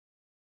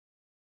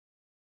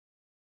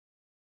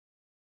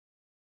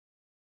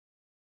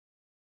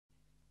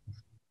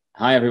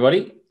Hi,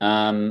 everybody.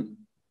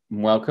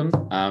 Welcome.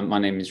 My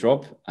name is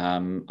Rob.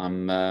 I'm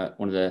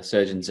one of the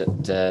surgeons at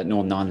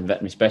Northern Ireland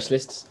Veterinary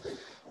Specialists.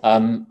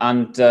 When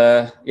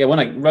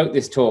I wrote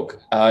this talk,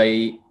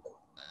 I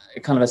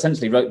kind of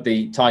essentially wrote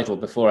the title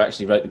before I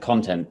actually wrote the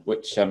content,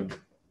 which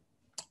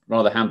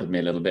rather hampered me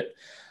a little bit.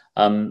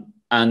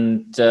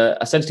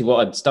 Essentially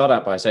what I'd start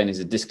out by saying is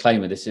a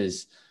disclaimer. This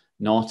is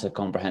not a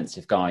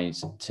comprehensive guide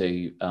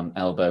to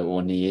elbow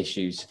or knee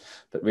issues,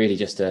 but really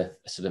just a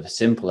sort of a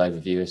simple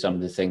overview of some of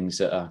the things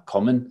that are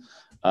common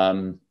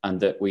and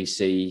that we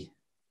see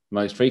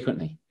most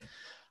frequently.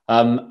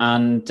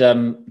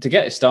 To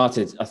get it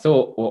started, I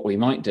thought what we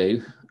might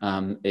do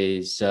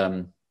is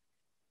do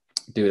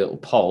a little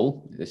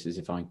poll. This is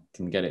if I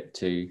can get it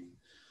to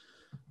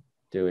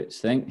do its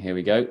thing. Here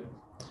we go.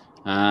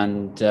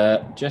 And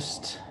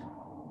just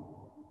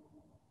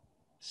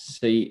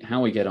see how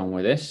we get on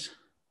with this.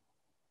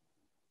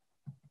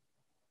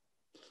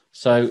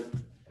 So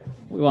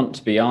we want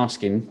to be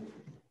asking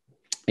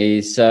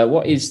is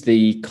what is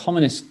the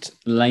commonest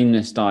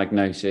lameness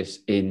diagnosis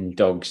in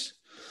dogs?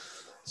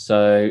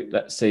 So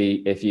let's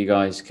see if you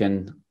guys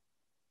can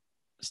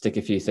stick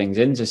a few things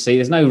in to see.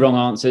 There's no wrong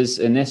answers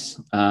in this.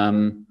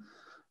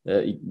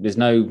 There's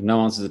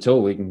no answers at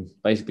all. We can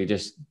basically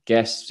just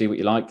guess, see what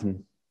you like.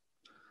 And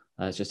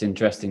it's just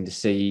interesting to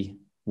see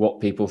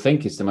what people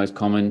think is the most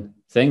common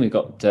thing. We've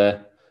got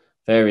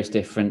various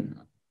different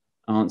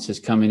answers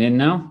coming in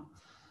now.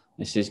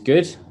 This is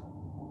good.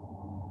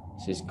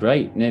 This is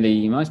great.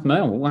 Nearly most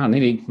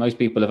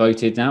people have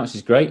voted now, which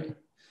is great.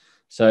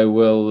 So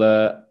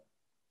we'll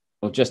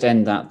just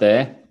end that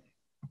there,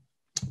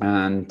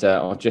 and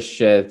I'll just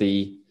share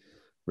the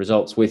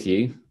results with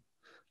you.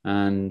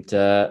 And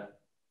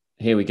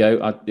here we go.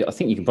 I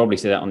think you can probably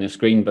see that on your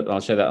screen, but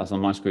I'll show that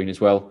on my screen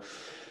as well.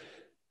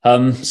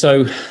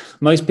 So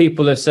most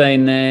people are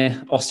saying they're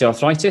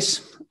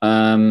osteoarthritis,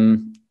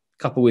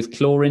 couple with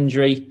claw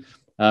injury,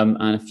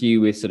 and a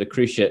few with sort of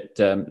cruciate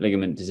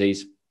ligament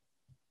disease.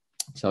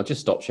 So I'll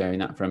just stop sharing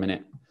that for a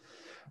minute.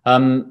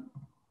 And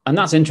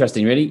that's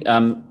interesting, really. A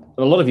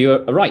lot of you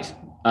are right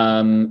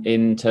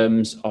in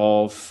terms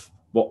of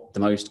what the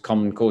most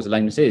common cause of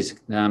lameness is.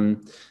 The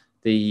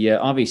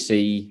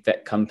RVC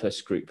Vet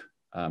Compass group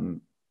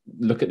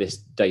look at this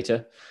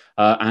data,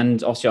 and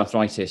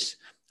osteoarthritis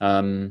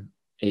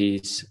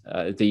is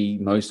the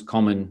most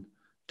common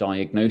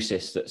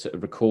diagnosis that's sort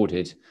of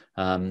recorded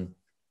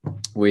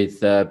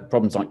with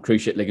problems like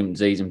cruciate ligament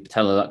disease and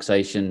patellar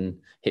luxation,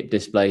 hip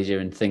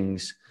dysplasia, and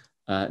things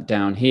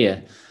down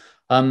here.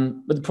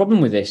 But the problem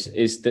with this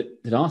is that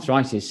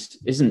arthritis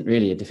isn't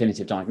really a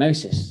definitive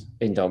diagnosis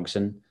in dogs,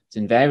 and it's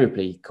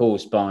invariably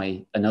caused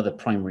by another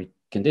primary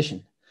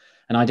condition.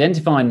 And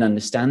identifying and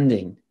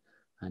understanding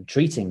and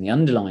treating the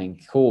underlying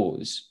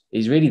cause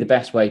is really the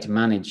best way to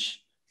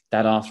manage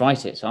that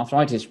arthritis.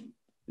 Arthritis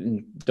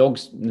in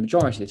dogs, the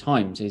majority of the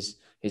times, is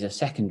a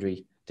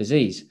secondary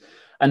disease.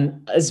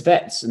 And as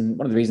vets, and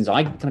one of the reasons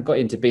I kind of got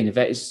into being a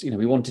vet is,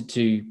 we wanted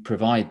to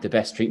provide the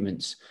best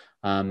treatments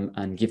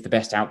and give the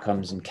best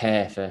outcomes and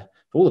care for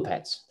all the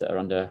pets that are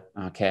under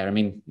our care. I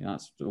mean,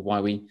 that's why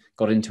we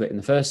got into it in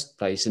the first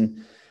place.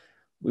 And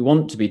we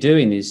want to be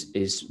doing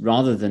is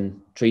rather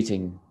than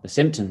treating the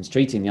symptoms,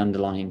 treating the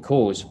underlying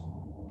cause.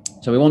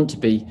 So we want to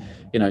be,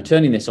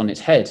 turning this on its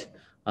head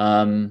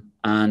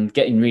and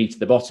getting really to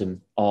the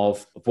bottom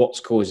of what's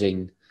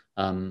causing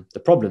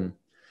the problem.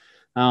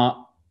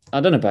 Now, I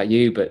don't know about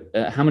you, but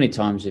how many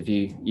times have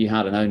you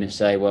had an owner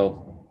say,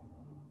 well,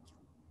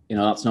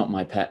 that's not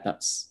my pet,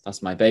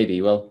 that's my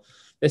baby. Well,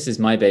 this is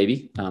my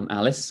baby,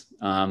 Alice,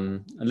 a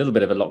little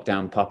bit of a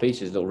lockdown puppy.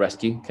 She's a little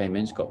rescue, came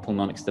in, she's got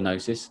pulmonic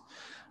stenosis,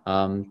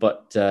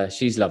 but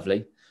she's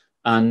lovely.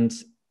 And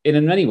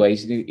in many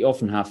ways, you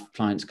often have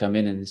clients come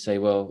in and say,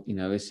 well,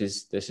 this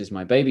is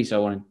my baby, so I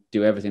want to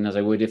do everything as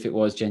I would if it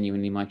was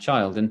genuinely my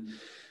child. And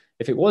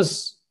if it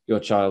was your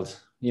child,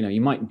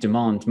 you might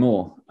demand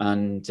more.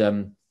 And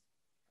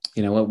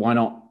well, why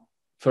not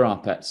for our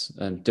pets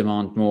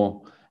demand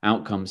more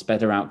outcomes,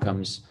 better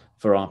outcomes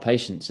for our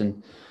patients?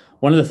 And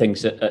one of the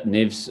things at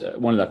NiVS,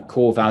 one of the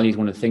core values,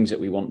 one of the things that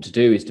we want to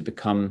do is to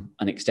become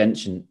an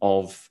extension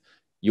of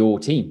your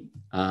team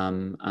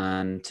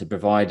and to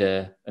provide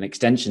an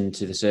extension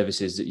to the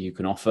services that you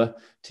can offer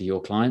to your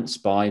clients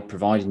by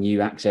providing you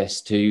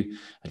access to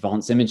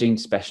advanced imaging,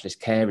 specialist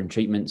care and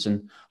treatments,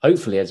 and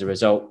hopefully as a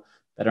result,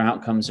 better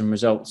outcomes and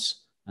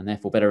results, and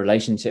therefore better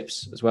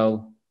relationships as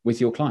well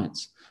with your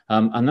clients.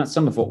 And that's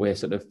some of what we're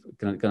sort of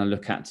going to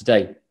look at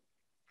today.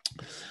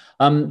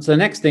 So the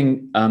next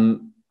thing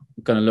I'm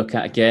going to look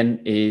at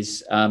again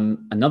is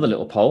another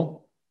little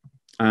poll.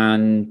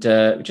 And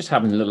just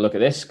having a little look at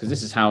this, because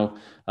this is how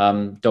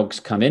dogs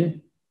come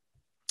in.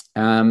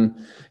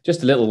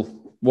 Just a little,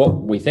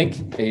 what we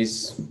think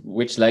is,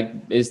 which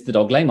leg is the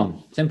dog lame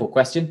on? Simple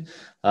question.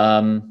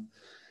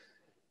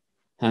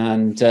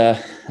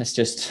 Let's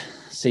just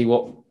see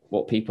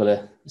what people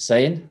are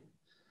saying.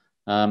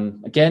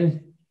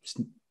 Again,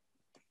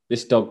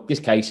 this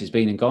case has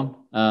been and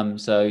gone,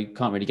 so you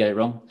can't really get it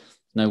wrong.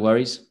 No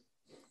worries.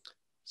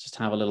 Let's just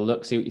have a little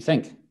look, see what you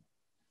think.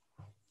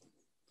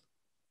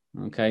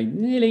 Okay,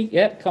 nearly.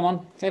 Yeah, come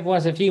on. Everyone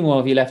has a few more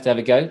of you left to have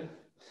a go.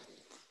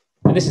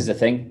 And this is the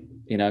thing,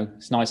 you know,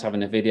 it's nice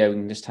having a video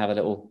and just have a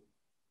little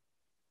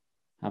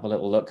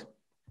look.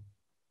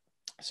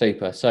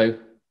 Super. So,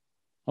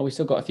 oh, we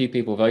still got a few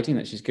people voting,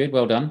 which is good.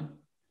 Well done.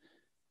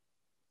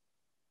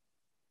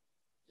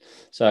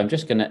 So I'm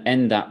just going to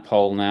end that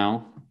poll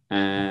now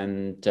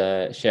and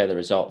share the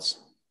results.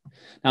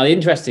 Now, the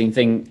interesting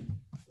thing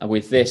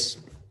with this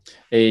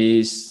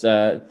is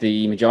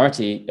the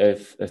majority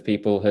of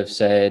people have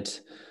said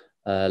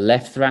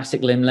left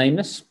thoracic limb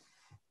lameness,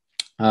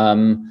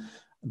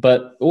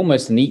 but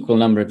almost an equal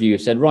number of you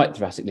have said right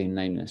thoracic limb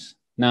lameness.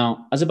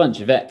 Now, as a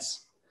bunch of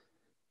vets,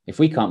 if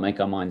we can't make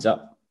our minds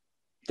up,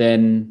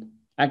 then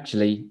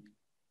actually,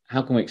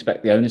 how can we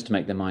expect the owners to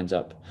make their minds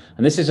up?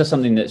 And this is just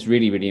something that's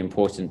really, really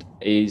important.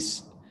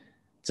 It's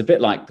a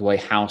bit like the way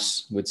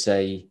House would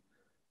say,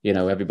 you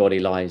know, everybody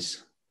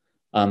lies.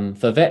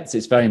 For vets,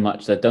 it's very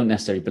much that don't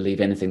necessarily believe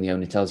anything the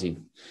owner tells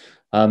you.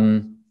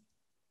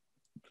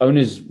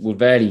 Owners will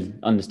rarely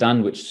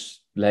understand which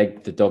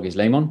leg the dog is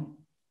lame on.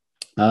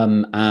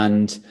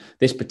 And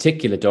this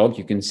particular dog,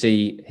 you can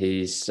see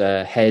his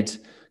head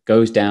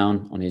goes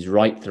down on his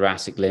right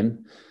thoracic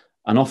limb.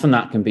 And often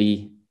that can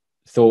be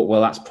thought,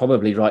 well, that's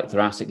probably right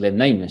thoracic limb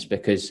lameness,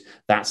 because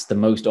that's the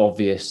most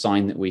obvious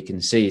sign that we can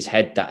see. His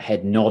head, that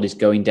head nod is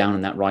going down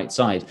on that right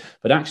side.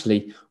 But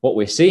actually what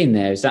we're seeing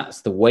there is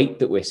that's the weight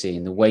that we're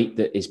seeing, the weight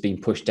that is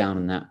being pushed down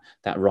on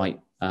that right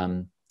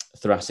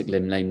thoracic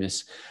limb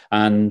lameness.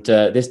 And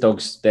this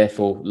dog's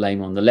therefore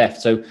lame on the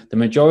left. So the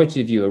majority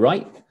of you are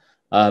right,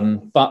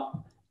 but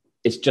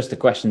it's just a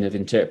question of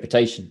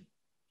interpretation.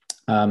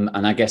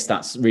 And I guess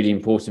that's really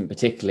important,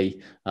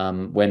 particularly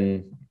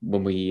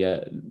when we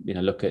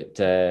look at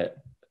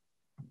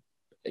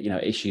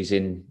issues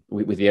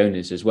with the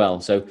owners as well.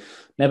 So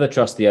never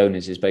trust the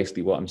owners is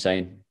basically what I'm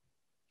saying.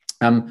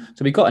 So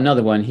we've got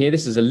another one here.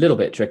 This is a little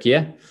bit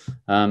trickier.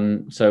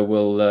 So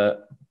we'll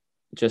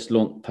just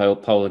launch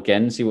poll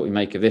again, see what we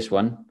make of this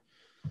one.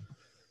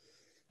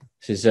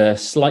 This is a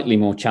slightly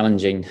more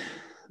challenging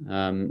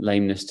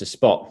lameness to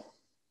spot.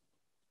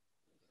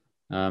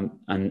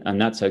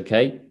 And that's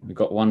okay. We've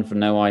got one for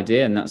no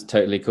idea, and that's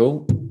totally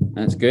cool.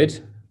 That's good.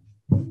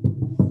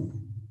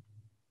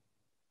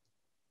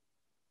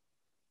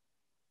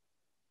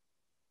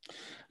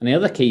 And the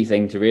other key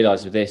thing to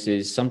realize with this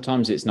is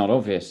sometimes it's not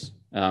obvious,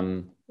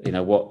 where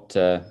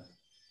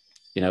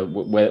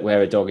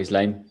a dog is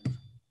lame.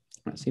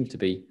 That seems to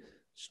be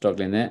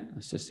struggling there.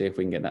 Let's just see if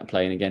we can get that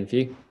playing again for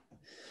you.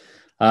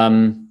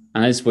 And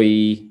as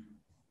we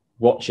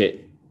watch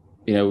it,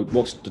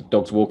 watch the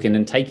dogs walking,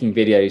 and taking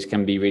videos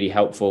can be really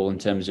helpful in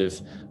terms of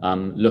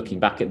looking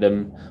back at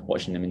them,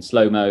 watching them in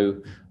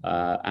slow-mo,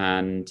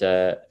 and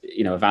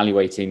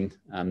evaluating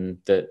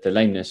the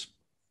lameness.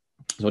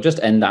 So I'll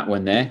just end that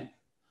one there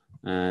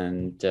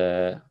and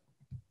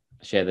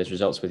share those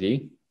results with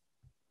you.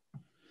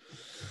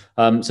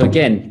 So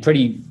again,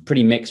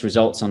 pretty mixed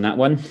results on that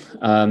one.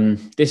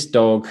 This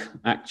dog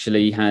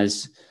actually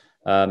has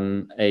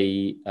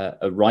a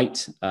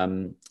right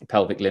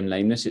pelvic limb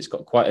lameness. It's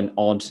got quite an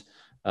odd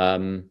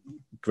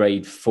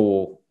grade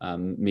 4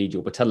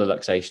 medial patellar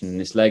luxation in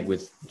this leg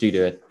due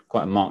to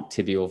quite a marked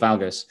tibial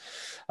valgus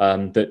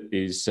that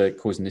is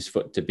causing this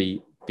foot to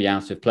be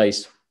out of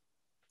place.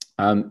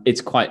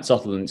 It's quite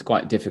subtle and it's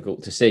quite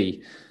difficult to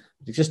see.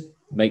 It just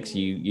makes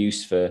you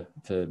use for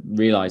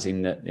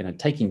realizing that,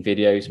 taking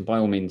videos, and by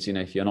all means,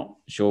 if you're not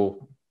sure,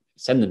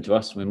 send them to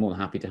us. We're more than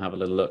happy to have a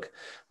little look.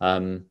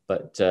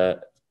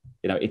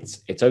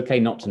 It's okay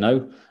not to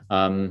know.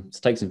 So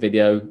take some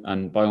video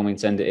and by all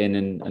means send it in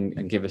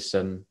and give us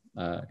some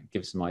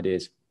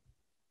ideas.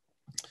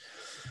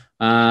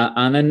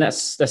 And then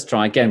let's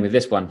try again with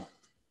this one.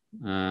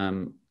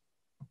 Gonna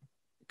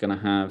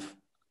have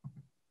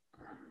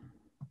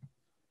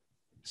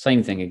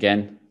same thing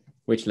again.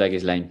 Which leg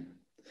is lame?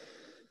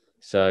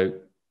 So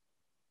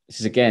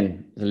this is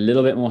again a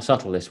little bit more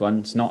subtle. This one,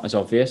 it's not as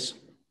obvious.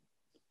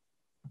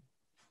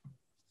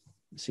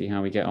 Let's see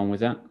how we get on with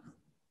that.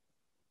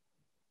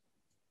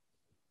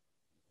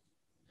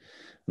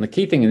 And the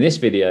key thing in this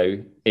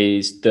video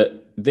is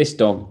that this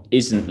dog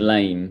isn't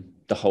lame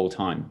the whole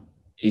time.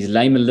 He's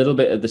lame a little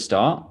bit at the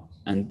start,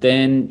 and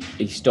then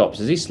he stops.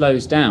 As he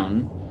slows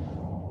down,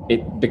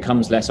 it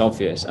becomes less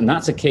obvious. And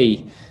that's a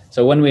key.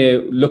 So when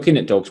we're looking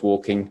at dogs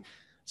walking,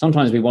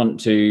 sometimes we want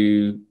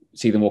to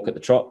see them walk at the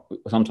trot.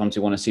 Sometimes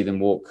we want to see them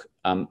walk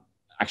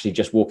actually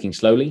just walking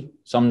slowly.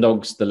 Some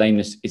dogs, the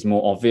lameness is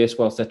more obvious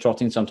whilst they're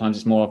trotting. Sometimes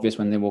it's more obvious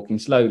when they're walking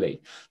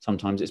slowly.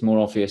 Sometimes it's more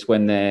obvious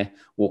when they're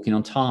walking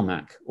on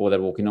tarmac, or they're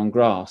walking on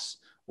grass,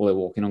 or they're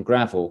walking on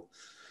gravel.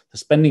 So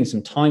spending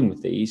some time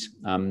with these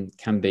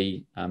can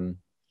be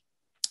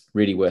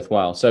really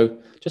worthwhile. So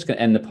just going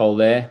to end the poll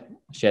there,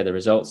 share the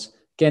results.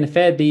 Again, a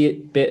fair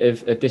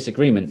bit of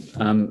disagreement,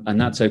 and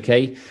that's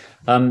okay.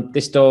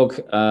 This dog,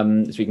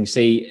 as we can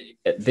see,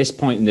 at this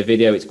point in the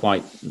video, it's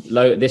quite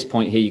low. At this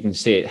point here, you can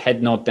see it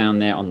head nod down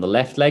there on the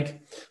left leg.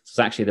 So it's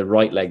actually the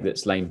right leg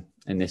that's lame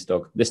in this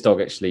dog. This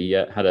dog actually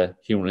had a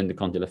humeral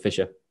endocondylar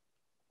fissure.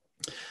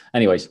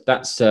 anyways,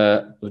 that's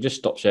we'll just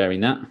stop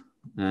sharing that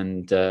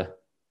and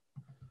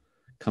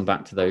come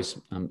back to those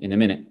in a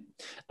minute.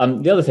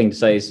 The other thing to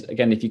say is,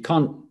 again, if you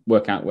can't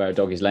work out where a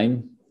dog is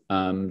lame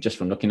just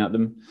from looking at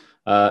them,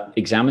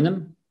 examine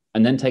them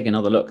and then take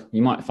another look.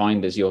 You might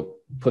find as you're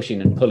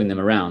pushing and pulling them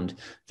around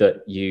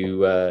that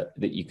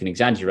you can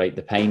exaggerate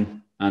the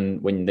pain,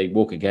 and when they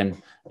walk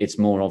again, it's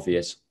more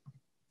obvious.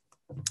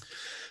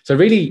 So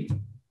really,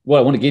 what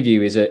I want to give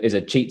you is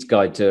a cheats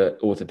guide to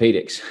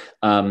orthopedics,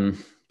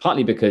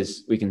 partly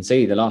because we can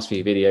see the last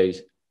few videos,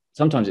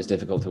 sometimes it's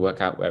difficult to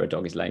work out where a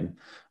dog is lame,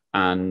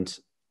 and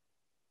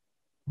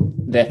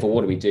therefore,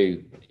 what do we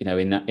do,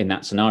 in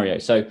that scenario?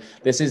 So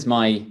this is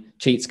my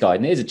cheats guide,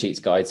 and it is a cheats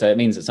guide, so it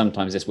means that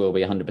sometimes this will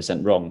be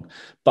 100% wrong.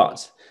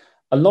 But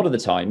a lot of the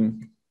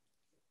time,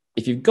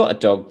 if you've got a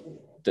dog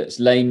that's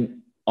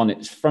lame on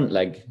its front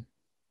leg,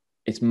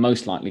 it's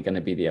most likely going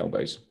to be the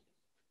elbows.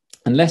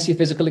 Unless your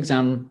physical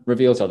exam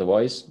reveals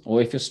otherwise,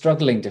 or if you're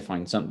struggling to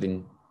find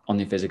something on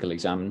your physical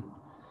exam,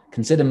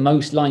 consider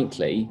most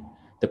likely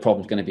the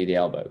problem's going to be the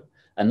elbow.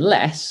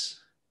 Unless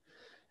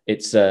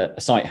it's a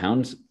sight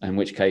hound, in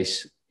which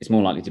case it's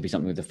more likely to be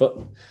something with the foot,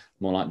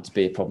 more likely to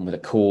be a problem with a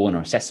corn or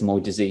a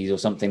sesamoid disease or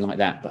something like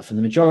that. But for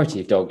the majority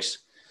of dogs,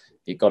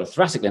 you've got a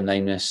thoracic limb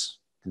lameness,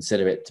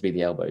 consider it to be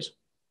the elbows.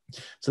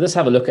 So let's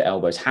have a look at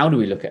elbows. How do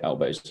we look at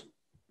elbows?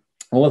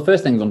 Well, the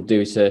first thing we want to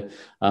do is to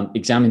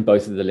examine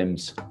both of the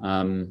limbs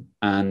and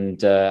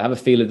have a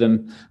feel of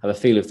them, have a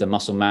feel of the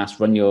muscle mass,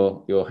 run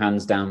your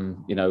hands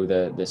down,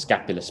 the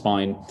scapular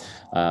spine,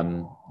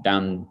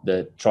 down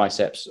the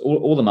triceps,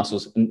 all the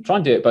muscles, and try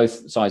and do it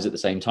both sides at the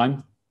same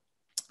time.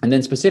 And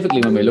then specifically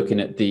when we're looking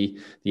at the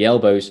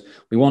elbows,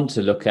 we want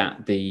to look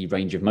at the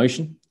range of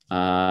motion. We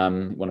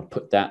want to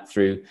put that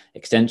through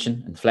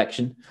extension and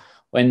flexion.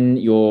 When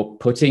you're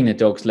putting the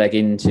dog's leg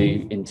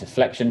into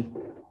flexion,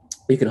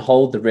 you can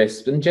hold the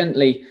wrist and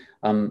gently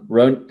sort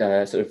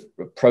of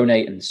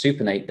pronate and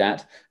supinate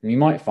that, and you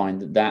might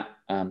find that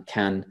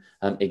can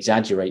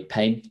exaggerate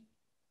pain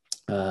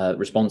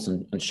response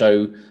and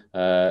show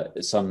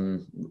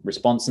some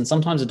response. And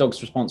sometimes a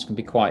dog's response can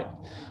be quite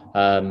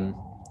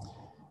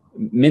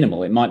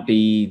minimal. It might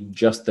be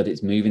just that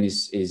it's moving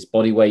his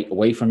body weight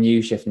away from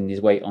you, shifting his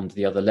weight onto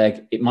the other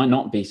leg. It might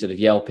not be sort of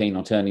yelping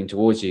or turning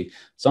towards you.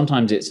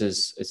 Sometimes it's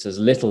as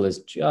little as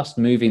just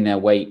moving their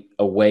weight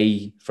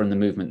away from the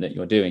movement that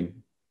you're doing.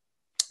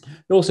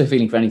 You're also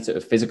feeling for any sort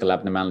of physical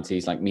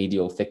abnormalities like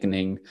medial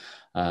thickening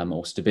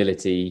or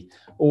stability,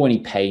 or any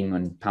pain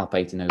when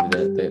palpating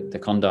over the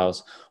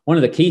condyles. One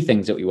of the key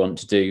things that we want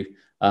to do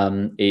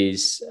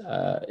is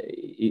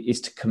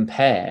to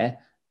compare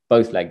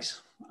both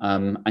legs.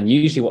 And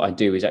usually what I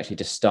do is actually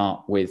just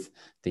start with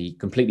the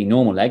completely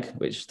normal leg,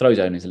 which throws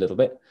owners a little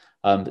bit,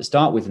 but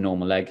start with the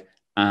normal leg.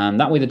 And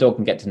that way the dog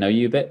can get to know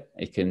you a bit.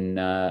 It can,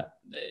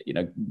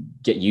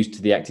 get used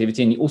to the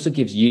activity. And it also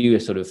gives you a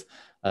sort of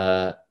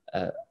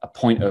a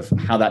point of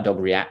how that dog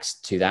reacts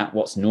to that,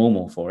 what's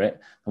normal for it.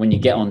 And when you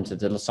get onto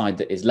the side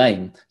that is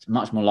lame, it's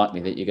much more likely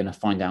that you're going to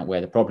find out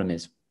where the problem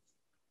is.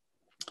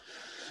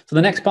 So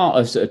the next part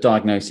of sort of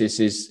diagnosis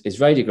is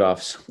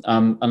radiographs.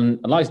 And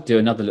I'd like to do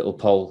another little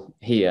poll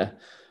here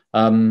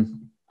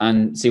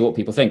and see what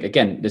people think.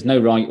 Again, there's no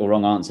right or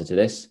wrong answer to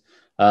this.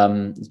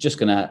 It's just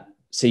going to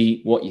see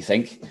what you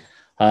think.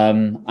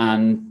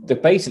 And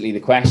basically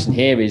the question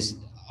here is,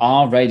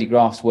 are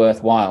radiographs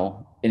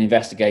worthwhile in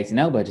investigating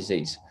elbow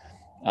disease?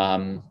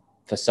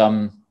 For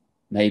some,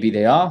 maybe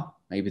they are,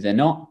 maybe they're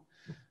not.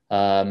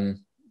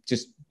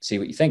 Just see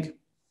what you think.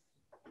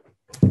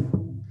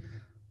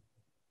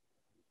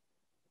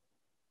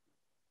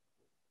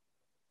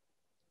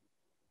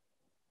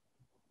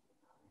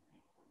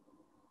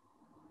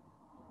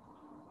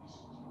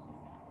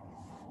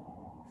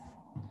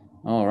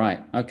 All right.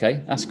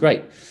 Okay, that's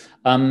great.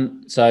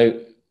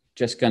 So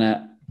just going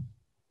to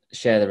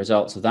share the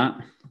results of that.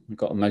 We've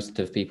got most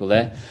of people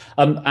there.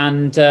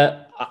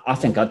 I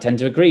think I tend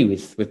to agree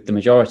with the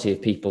majority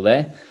of people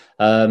there.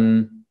 As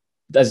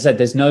I said,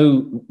 there's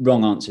no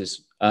wrong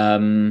answers.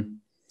 I'd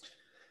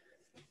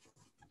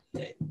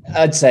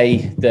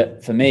say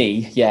that for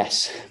me,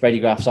 yes,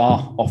 radiographs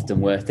are often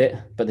worth it,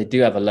 but they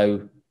do have a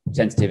low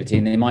sensitivity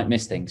and they might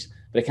miss things.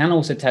 But it can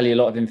also tell you a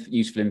lot of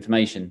useful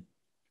information.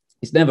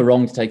 It's never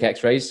wrong to take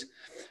x-rays,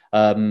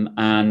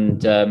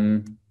 and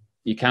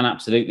you can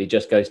absolutely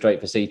just go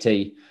straight for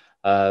CT.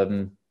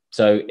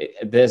 So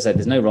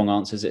there's no wrong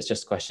answers. It's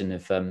just a question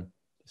of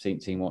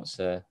seeing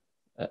what's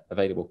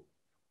available.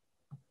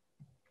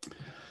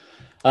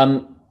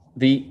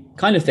 The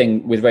kind of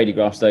thing with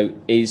radiographs, though,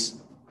 is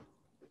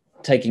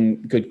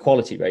taking good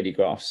quality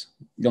radiographs.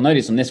 You'll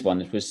notice on this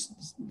one, it was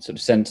sort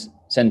of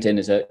sent in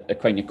as a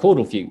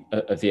craniocaudal view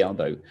of the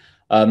elbow.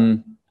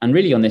 And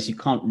really on this, you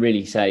can't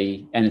really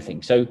say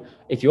anything. So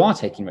if you are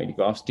taking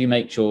radiographs, do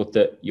make sure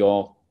that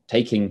you're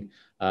taking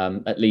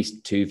at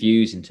least two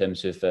views in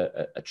terms of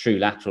a true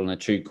lateral and a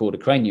true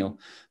caudocranial,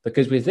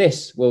 because with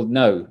this, we'll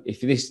know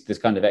if this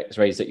kind of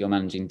x-rays that you're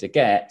managing to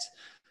get,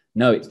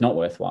 no, it's not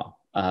worthwhile.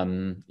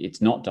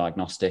 It's not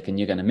diagnostic and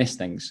you're going to miss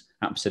things.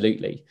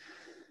 Absolutely.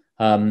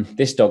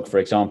 This dog, for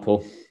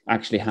example,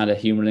 actually had a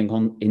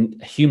humeral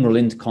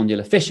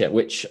intercondylar fissure,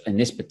 which in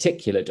this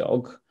particular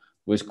dog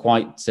was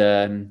quite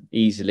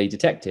easily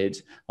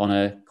detected on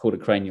a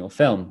cranial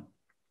film.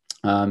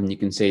 You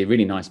can see a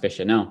really nice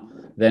fissure. Now,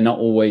 they're not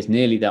always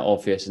nearly that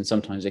obvious, and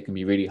sometimes they can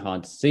be really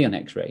hard to see on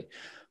X-ray,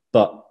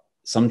 but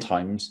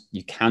sometimes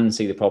you can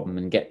see the problem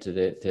and get to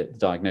the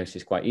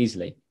diagnosis quite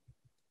easily.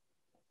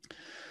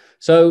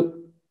 So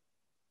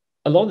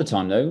a lot of the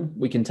time, though,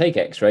 we can take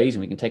X-rays,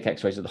 and we can take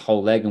X-rays of the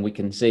whole leg, and we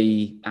can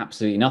see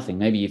absolutely nothing.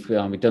 Maybe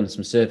we've done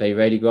some survey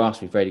radiographs,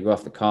 we've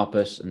radiographed the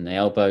carpus and the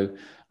elbow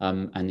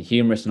and the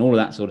humerus and all of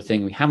that sort of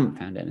thing. We haven't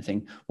found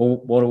anything. Well,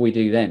 what do we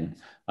do then?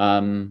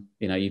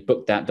 You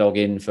booked that dog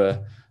in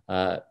for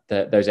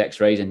those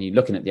X-rays, and you're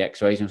looking at the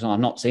X-rays, and I'm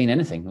not seeing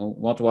anything. Well,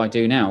 what do I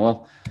do now?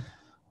 Well,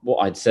 what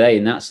I'd say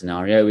in that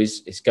scenario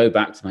is go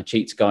back to my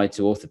cheat's guide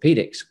to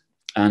orthopedics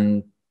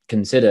and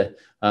consider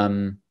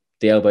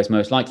the elbow is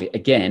most likely.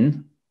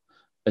 Again,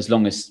 as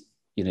long as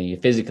your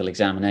physical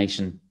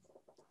examination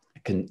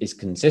is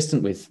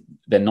consistent with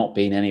there not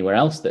being anywhere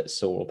else that's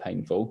sore or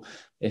painful.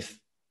 If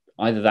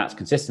either that's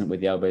consistent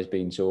with the elbows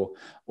being sore,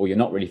 or you're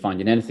not really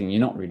finding anything,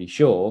 you're not really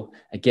sure,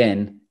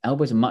 again,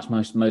 elbows are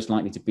most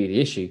likely to be the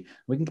issue.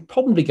 We can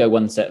probably go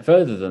one step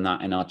further than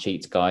that in our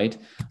cheat's guide,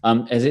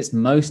 as it's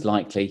most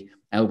likely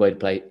elbow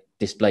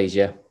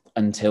dysplasia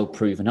until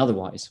proven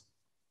otherwise.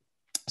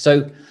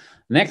 So the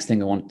next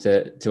thing I want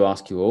to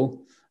ask you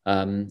all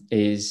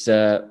is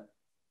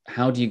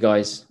how do you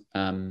guys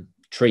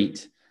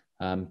treat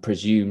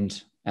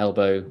presumed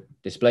elbow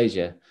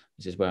dysplasia?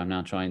 This is where I'm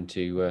now trying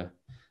to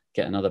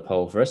get another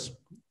poll for us.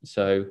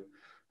 So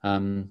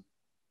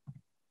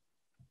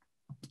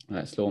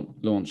let's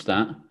launch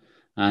that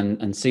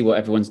and see what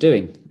everyone's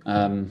doing.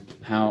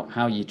 How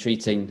are you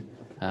treating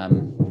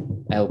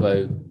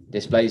elbow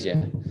dysplasia?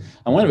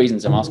 And one of the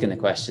reasons I'm asking the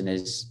question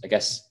is, I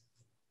guess,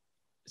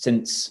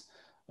 since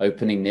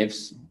opening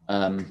NiVS,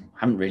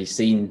 haven't really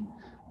seen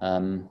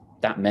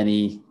that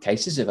many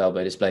cases of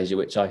elbow dysplasia,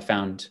 which I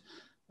found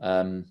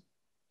a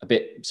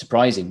bit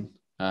surprising,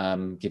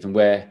 given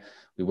where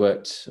I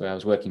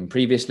was working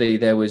previously.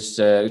 It was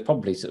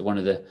probably sort of one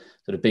of the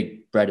sort of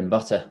big bread and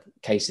butter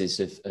cases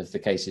of the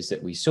cases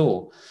that we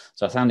saw.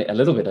 So I found it a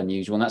little bit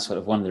unusual, and that's sort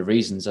of one of the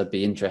reasons I'd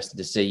be interested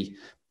to see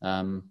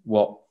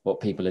what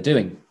people are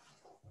doing.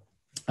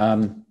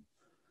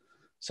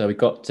 So we've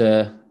got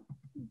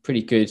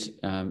pretty good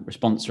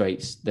response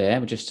rates there.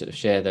 We'll just sort of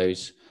share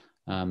those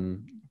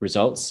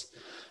results.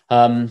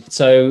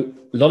 So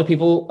a lot of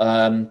people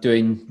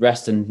doing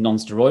rest and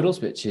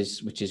non-steroidals, which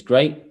is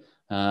great.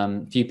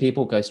 Few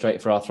people go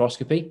straight for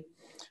arthroscopy.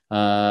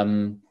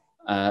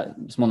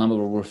 Small number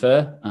will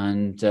refer,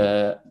 and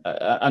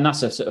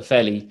that's a sort of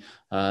fairly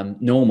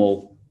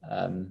normal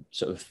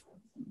sort of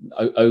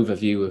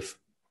overview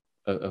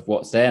of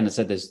what's there. And I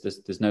said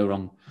there's no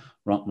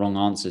wrong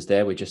answers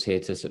there. We're just here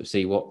to sort of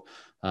see what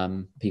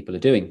people are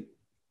doing.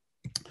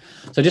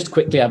 So just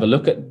quickly have a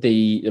look at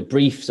the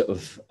brief sort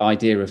of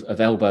idea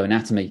of elbow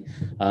anatomy,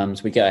 so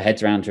we get our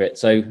heads around it.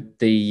 So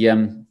the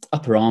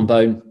upper arm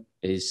bone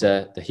is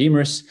the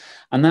humerus,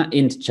 and that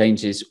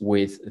interchanges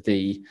with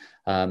the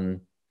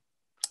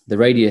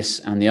radius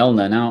and the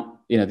ulnar. Now,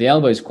 the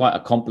elbow is quite a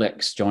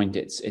complex joint.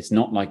 It's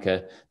not like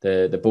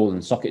the ball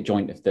and socket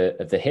joint of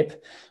the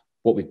hip.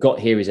 What we've got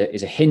here is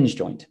a hinge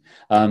joint,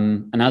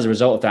 and as a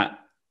result of that,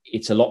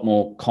 it's a lot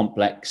more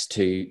complex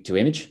to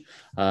image,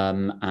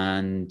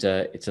 and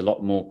it's a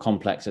lot more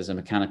complex as a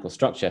mechanical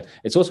structure.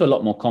 It's also a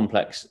lot more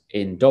complex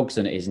in dogs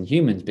than it is in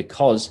humans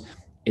because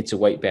it's a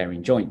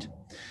weight-bearing joint.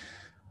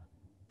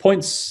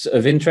 Points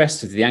of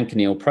interest of the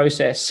anconeal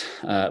process,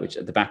 which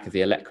at the back of the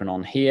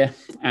olecranon here,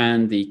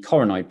 and the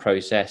coronoid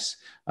process,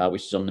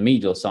 which is on the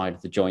medial side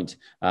of the joint,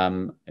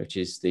 which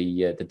is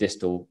the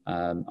distal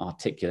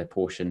articular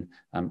portion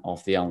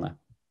of the ulna.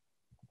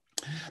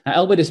 Now,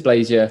 elbow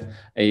dysplasia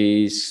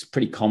is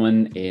pretty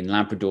common in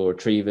Labrador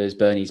retrievers,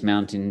 Bernese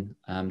mountain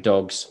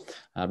dogs,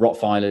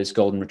 Rottweilers,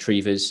 golden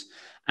retrievers,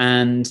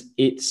 and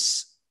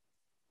it's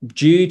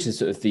due to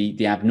sort of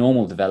the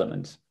abnormal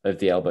development of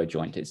the elbow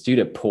joint. It's due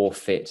to poor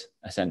fit,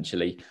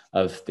 essentially,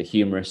 of the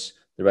humerus,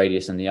 the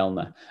radius, and the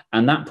ulna.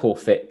 And that poor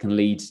fit can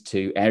lead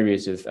to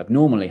areas of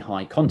abnormally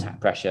high contact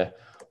pressure,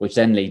 which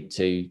then lead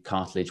to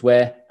cartilage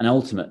wear and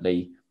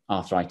ultimately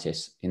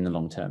arthritis in the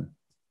long term.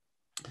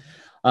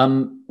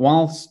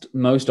 Whilst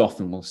most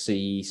often we'll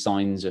see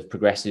signs of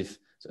progressive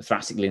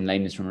thoracic limb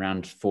lameness from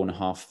around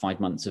 4.5, 5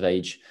 months of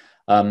age,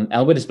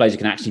 elbow dysplasia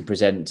can actually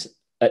present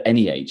at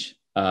any age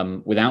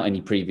without any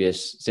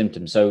previous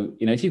symptoms. So,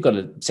 if you've got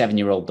a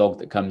 7-year-old dog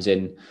that comes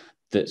in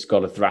that's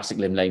got a thoracic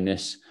limb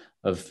lameness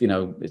of,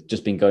 it's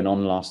just been going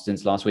on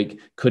since last week,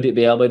 could it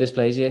be elbow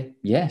dysplasia?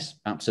 Yes,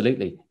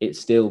 absolutely. It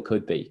still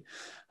could be.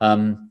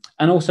 And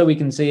also we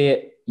can see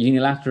it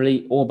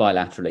unilaterally or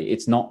bilaterally.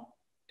 It's not,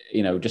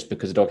 just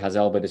because a dog has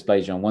elbow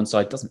dysplasia on one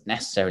side doesn't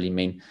necessarily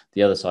mean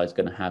the other side is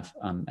going to have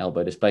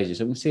elbow dysplasia.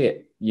 So we can see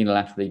it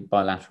unilaterally,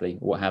 bilaterally,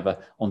 or whatever,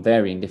 on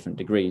varying different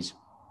degrees.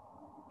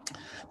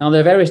 Now,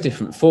 there are various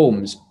different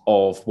forms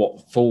of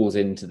what falls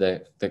into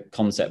the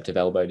concept of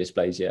elbow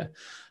dysplasia.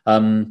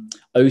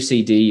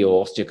 OCD,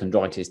 or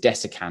osteochondritis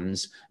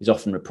dissecans, is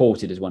often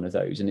reported as one of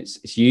those, and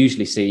it's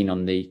usually seen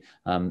on the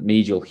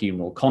medial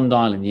humeral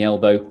condyle in the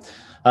elbow.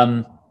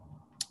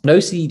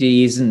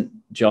 OCD isn't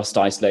just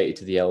isolated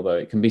to the elbow.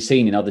 It can be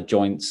seen in other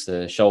joints,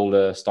 the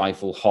shoulder,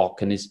 stifle,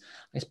 hock, and it's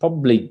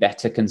probably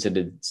better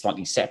considered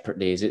slightly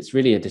separately, as it's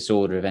really a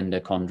disorder of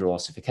endochondral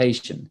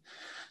ossification.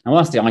 Now,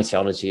 whilst the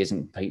etiology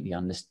isn't completely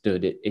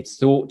understood, it's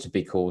thought to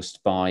be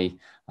caused by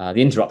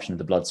the interruption of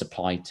the blood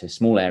supply to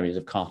small areas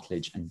of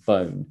cartilage and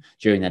bone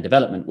during their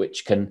development,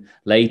 which can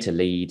later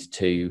lead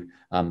to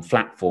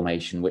flap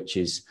formation, which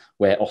is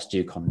where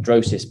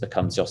osteochondrosis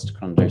becomes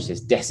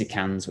osteochondrosis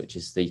dissecans, which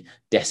is the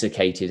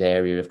desiccated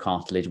area of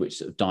cartilage which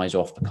sort of dies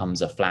off,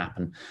 becomes a flap,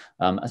 and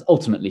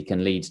ultimately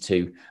can lead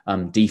to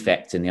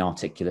defects in the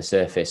articular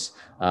surface,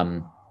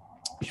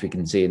 which we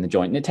can see in the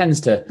joint. And it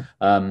tends to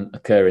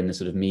occur in the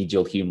sort of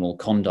medial humeral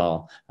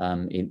condyle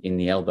in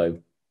the elbow.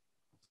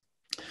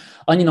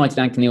 Ununited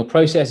anconeal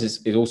process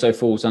is also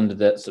falls under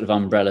the sort of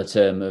umbrella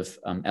term of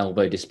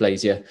elbow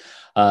dysplasia.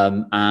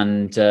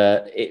 And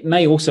it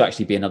may also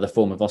actually be another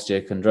form of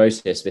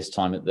osteochondrosis, this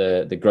time at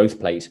the growth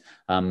plate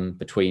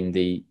between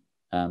the,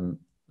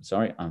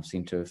 sorry, I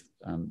seem to have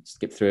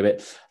skipped through a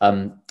bit.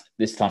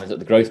 This time it's at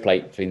the growth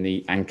plate between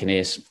the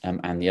anconeus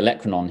and the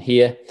olecranon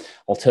here.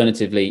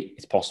 Alternatively,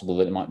 it's possible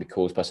that it might be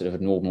caused by sort of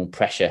abnormal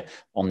pressure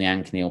on the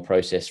anconeal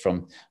process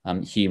from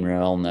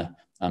humeral-ulnar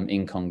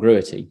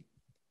incongruity.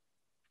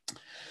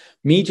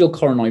 Medial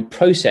coronoid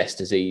process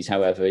disease,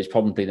 however, is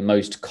probably the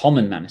most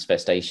common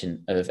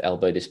manifestation of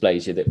elbow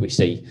dysplasia that we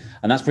see.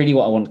 And that's really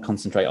what I want to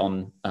concentrate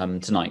on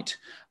tonight.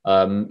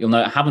 You'll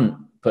note I haven't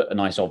put a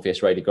nice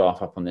obvious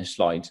radiograph up on this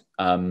slide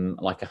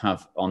like I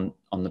have on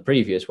the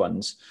previous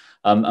ones.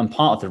 And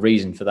part of the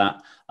reason for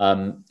that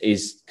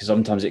is because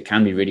sometimes it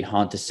can be really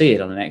hard to see it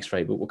on an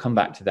X-ray, but we'll come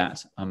back to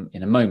that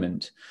in a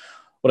moment.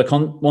 What I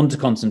want to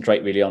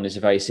concentrate really on is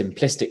a very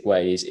simplistic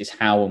way is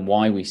how and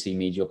why we see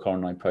medial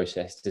coronoid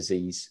process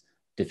disease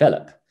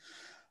develop.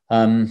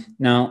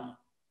 Now,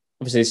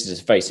 obviously, this is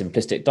a very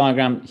simplistic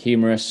diagram: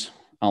 humerus,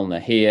 ulna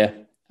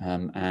here,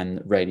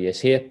 and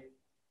radius here.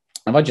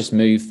 If I just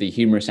move the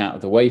humerus out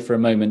of the way for a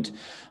moment,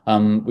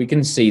 we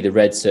can see the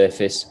red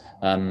surface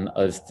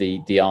of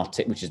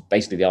which is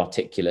basically the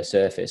articular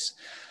surface.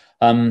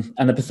 And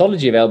the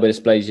pathology of elbow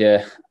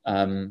dysplasia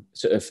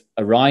sort of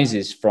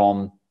arises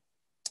from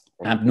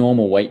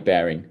abnormal weight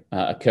bearing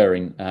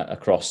occurring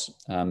across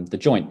the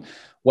joint.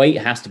 Weight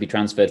has to be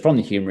transferred from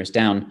the humerus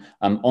down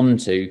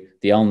onto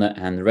the ulna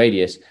and the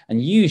radius.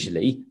 And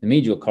usually the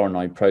medial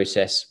coronoid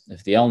process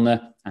of the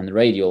ulna and the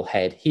radial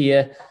head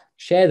here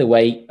share the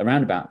weight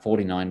around about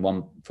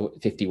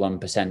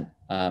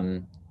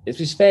 51%.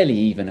 It's fairly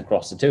even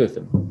across the two of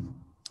them.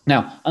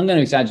 Now, I'm going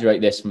to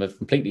exaggerate this from a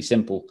completely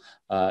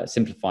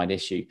simplified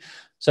issue.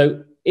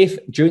 So if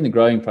during the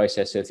growing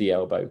process of the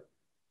elbow,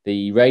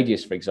 the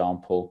radius, for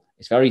example,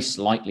 is very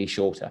slightly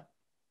shorter,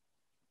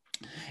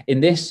 in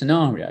this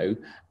scenario,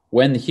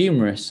 when the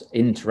humerus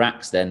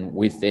interacts then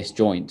with this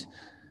joint,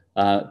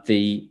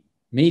 the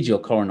medial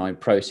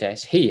coronoid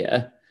process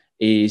here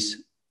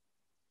is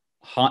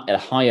at a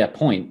higher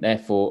point,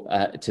 therefore,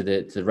 to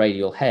the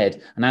radial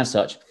head, and as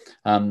such,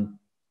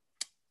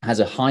 has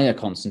a higher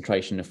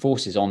concentration of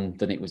forces on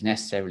than it was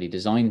necessarily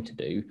designed to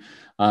do.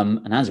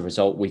 And as a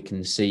result, we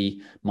can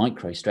see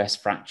microstress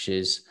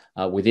fractures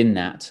within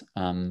that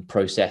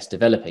process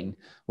developing,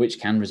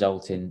 which can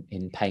result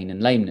in pain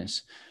and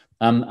lameness.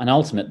 And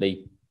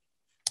ultimately,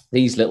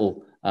 these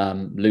little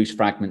loose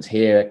fragments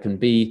here can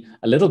be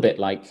a little bit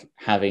like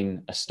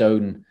having a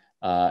stone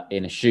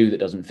in a shoe that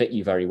doesn't fit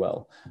you very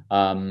well.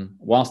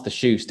 Whilst the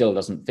shoe still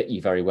doesn't fit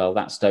you very well,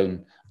 that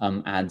stone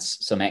adds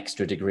some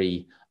extra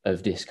degree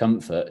of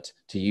discomfort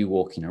to you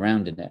walking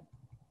around in it.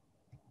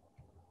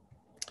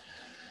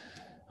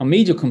 Now,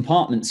 medial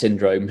compartment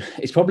syndrome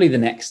is probably the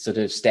next sort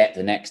of step,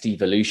 the next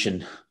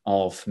evolution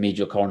of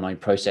medial coronoid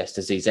process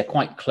disease. They're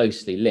quite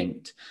closely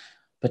linked.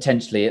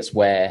 Potentially, it's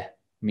where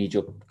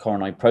medial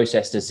coronoid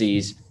process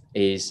disease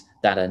is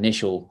that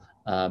initial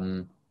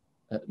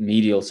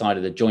medial side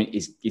of the joint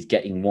is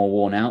getting more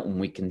worn out, and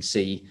we can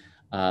see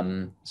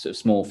sort of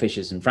small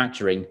fissures and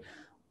fracturing.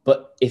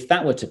 But if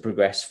that were to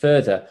progress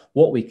further,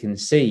 what we can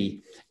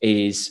see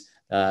is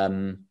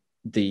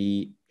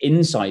the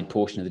inside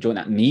portion of the joint,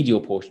 that medial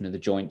portion of the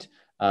joint,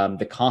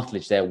 the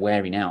cartilage there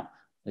wearing out.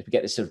 We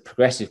get this sort of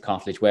progressive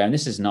cartilage wear, and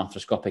this is an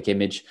arthroscopic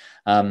image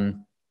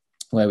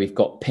where we've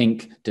got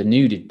pink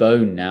denuded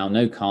bone now,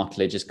 no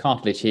cartilage. There's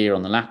cartilage here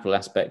on the lateral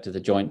aspect of the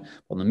joint.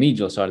 On the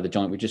medial side of the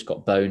joint, we've just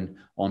got bone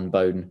on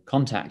bone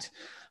contact.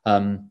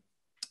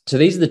 So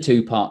these are the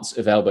two parts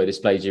of elbow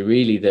dysplasia,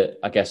 really, that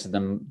I guess are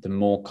the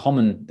more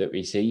common that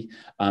we see,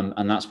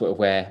 and that's what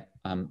where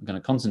I'm going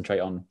to concentrate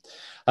on.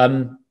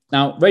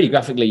 Now,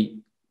 radiographically,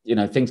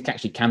 things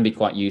actually can be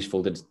quite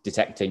useful to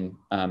detecting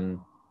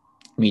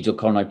medial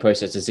coronoid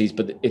process disease,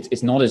 but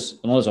it's not as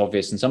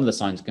obvious, and some of the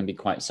signs can be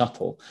quite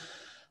subtle,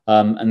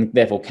 and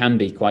therefore can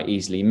be quite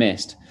easily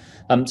missed.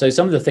 So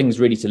some of the things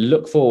really to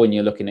look for when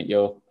you're looking at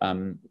your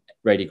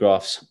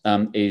radiographs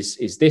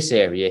is this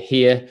area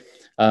here.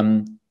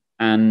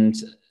 And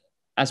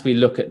as we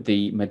look at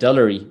the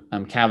medullary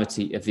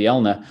cavity of the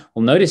ulna,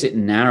 we'll notice it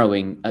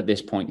narrowing at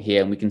this point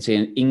here, and we can see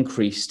an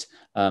increased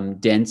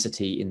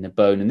density in the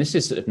bone. And this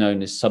is sort of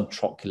known as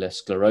subtrochular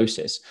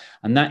sclerosis.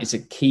 And that is a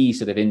key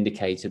sort of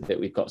indicator that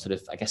we've got sort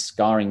of, I guess,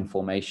 scarring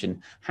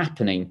formation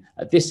happening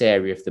at this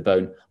area of the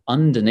bone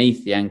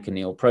underneath the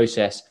anconeal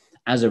process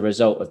as a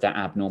result of that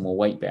abnormal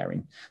weight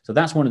bearing. So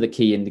that's one of the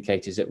key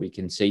indicators that we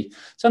can see.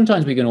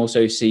 Sometimes we can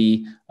also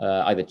see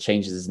either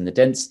changes in the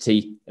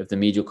density of the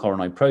medial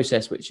coronoid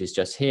process, which is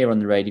just here on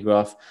the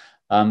radiograph,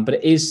 but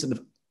it is sort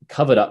of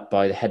covered up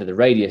by the head of the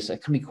radius. So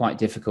it can be quite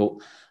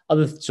difficult.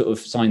 Other sort of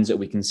signs that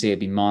we can see would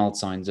be mild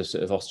signs of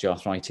sort of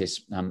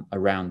osteoarthritis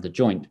around the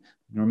joint.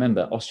 And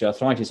remember,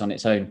 osteoarthritis on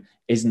its own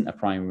isn't a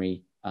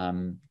primary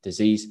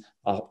disease.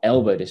 Our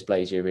elbow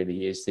dysplasia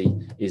really is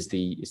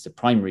the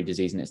primary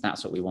disease, and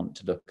that's what we want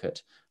to look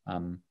at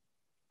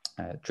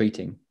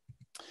treating.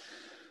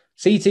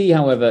 CT,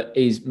 however,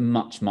 is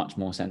much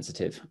more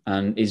sensitive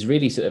and is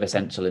really sort of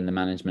essential in the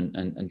management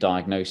and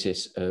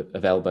diagnosis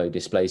of elbow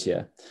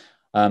dysplasia.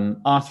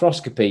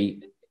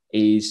 Arthroscopy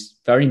is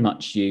very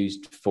much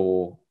used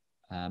for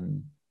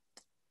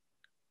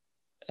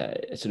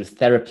sort of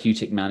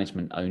therapeutic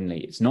management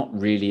only. It's not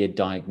really a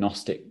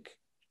diagnostic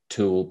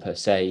tool per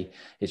se.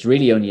 It's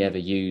really only ever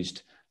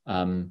used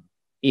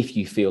if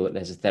you feel that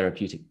there's a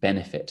therapeutic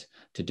benefit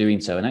to doing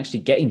so. And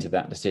actually getting to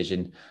that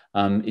decision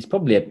is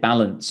probably a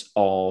balance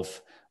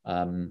of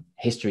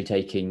history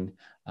taking,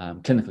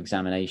 clinical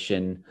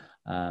examination,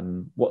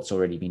 what's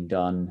already been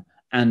done,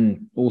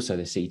 and also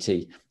the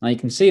CT. Now you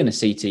can see in the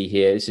CT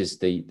here, this is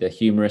the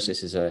humerus.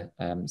 This is a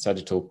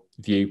sagittal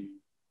view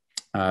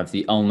of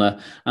the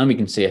ulna, and we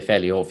can see a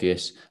fairly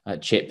obvious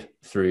chip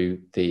through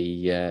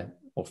the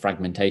or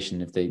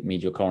fragmentation of the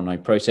medial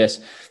coronoid process.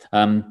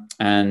 On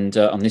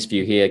this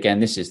view here, again,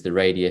 this is the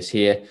radius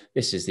here,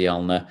 this is the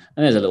ulna,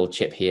 and there's a little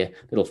chip here,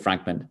 little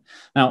fragment.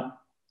 Now,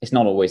 it's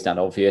not always that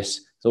obvious.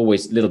 It's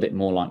always a little bit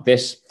more like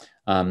this.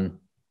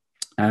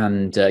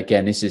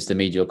 Again, this is the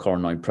medial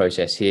coronoid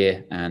process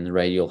here and the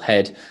radial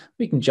head.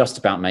 We can just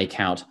about make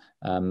out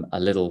a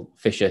little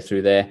fissure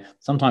through there.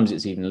 Sometimes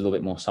it's even a little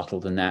bit more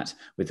subtle than that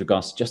with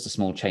regards to just a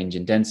small change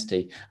in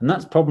density. And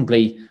that's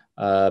probably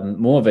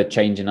more of a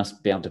change in us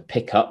being able to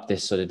pick up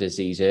this sort of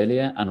disease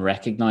earlier and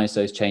recognize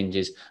those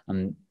changes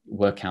and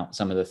work out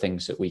some of the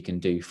things that we can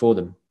do for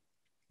them.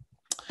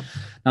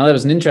 Now, there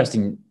was an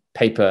interesting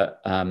paper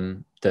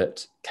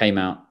that came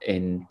out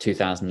in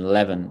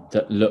 2011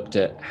 that looked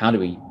at how do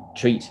we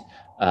treat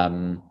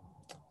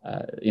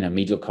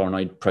medial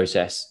coronoid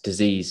process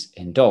disease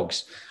in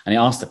dogs, and it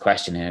asked the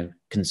question,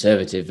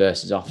 conservative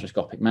versus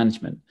arthroscopic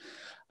management,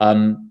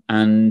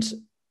 and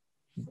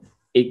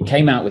it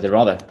came out with a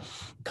rather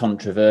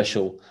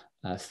controversial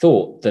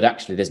thought that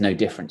actually there's no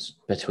difference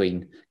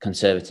between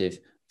conservative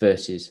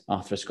versus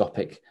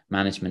arthroscopic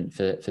management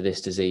for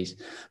this disease.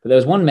 But there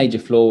was one major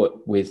flaw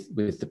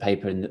with the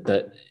paper in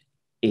that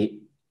it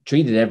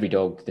treated every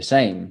dog the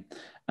same.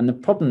 And the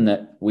problem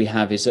that we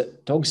have is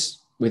that dogs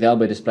with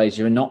elbow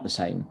dysplasia are not the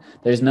same.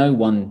 There's no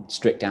one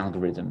strict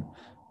algorithm.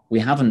 We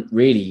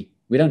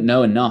don't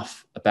know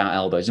enough about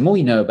elbows. The more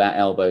you know about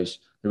elbows,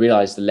 you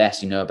realize the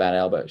less you know about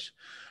elbows.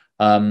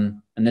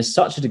 And there's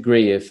such a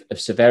degree of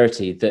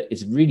severity that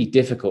it's really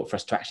difficult for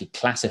us to actually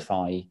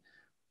classify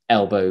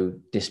elbow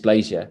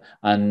dysplasia.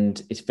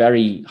 And it's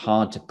very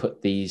hard to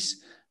put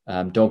these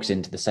dogs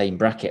into the same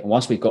bracket. And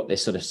whilst we've got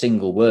this sort of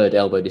single word,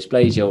 elbow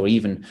dysplasia, or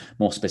even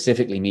more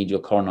specifically,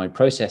 medial coronoid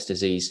process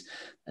disease,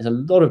 there's a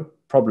lot of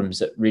problems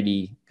that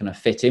really kind of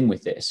fit in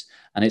with this.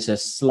 And it's a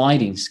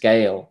sliding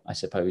scale, I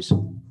suppose.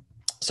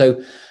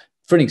 So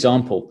for an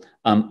example,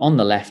 on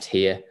the left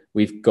here,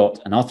 we've got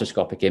an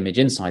arthroscopic image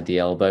inside the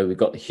elbow. We've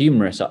got the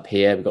humerus up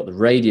here. We've got the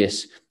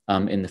radius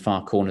in the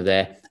far corner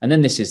there. And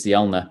then this is the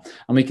ulna.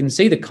 And we can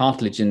see the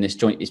cartilage in this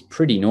joint is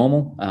pretty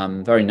normal,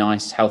 very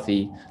nice,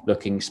 healthy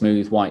looking,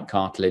 smooth white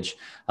cartilage.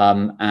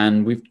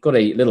 And we've got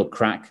a little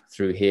crack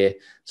through here.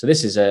 So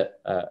this is a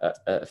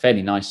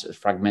fairly nice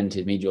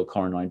fragmented medial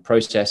coronoid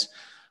process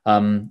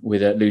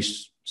with a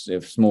loose, sort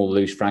of small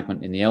loose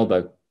fragment in the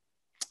elbow.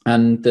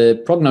 And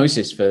the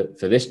prognosis for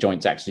this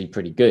joint is actually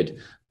pretty good,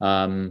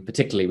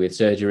 particularly with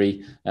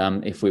surgery.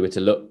 If we were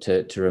to look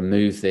to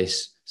remove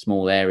this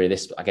small area,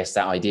 this, I guess,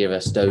 that idea of a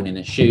stone in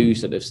a shoe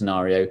sort of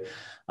scenario,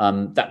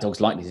 that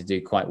dog's likely to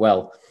do quite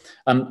well.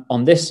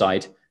 On this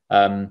side,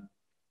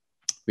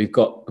 we've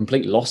got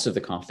complete loss of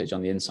the cartilage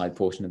on the inside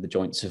portion of the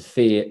joint,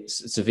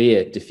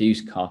 severe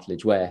diffuse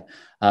cartilage wear.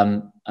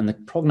 And the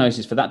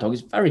prognosis for that dog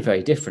is very,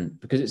 very different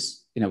because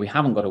it's, we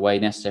haven't got a way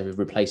necessarily of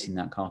replacing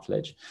that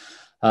cartilage.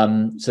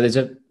 So there's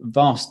a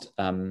vast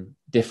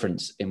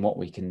difference in what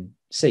we can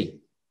see.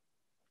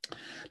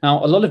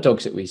 Now, a lot of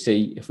dogs that we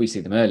see, if we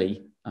see them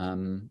early,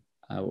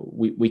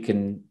 we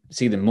can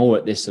see them more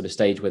at this sort of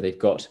stage where they've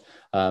got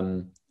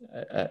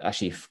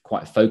actually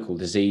quite a focal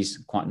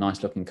disease, quite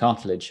nice looking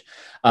cartilage.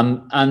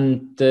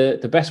 And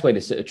the best way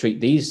to sort of treat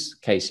these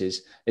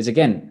cases is,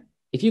 again,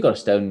 if you've got a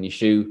stone in your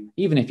shoe,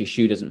 even if your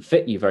shoe doesn't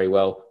fit you very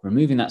well,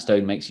 removing that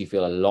stone makes you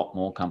feel a lot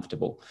more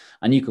comfortable,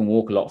 and you can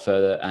walk a lot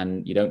further,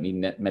 and you don't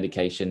need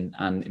medication,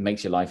 and it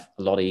makes your life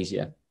a lot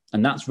easier.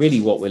 And that's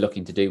really what we're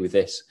looking to do with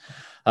this.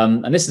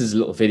 And this is a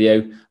little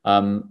video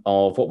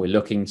of what we're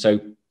looking. So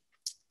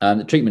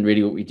the treatment,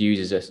 really what we'd use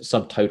is a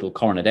subtotal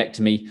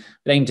coronidectomy.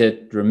 We aim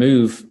to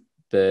remove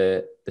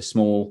the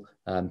small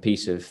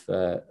piece of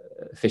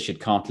fissured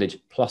cartilage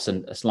plus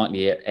a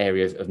slightly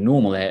area of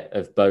normal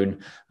of bone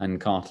and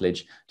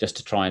cartilage, just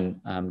to try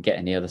and get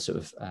any other sort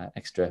of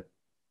extra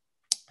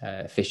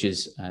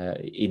fissures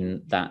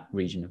in that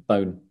region of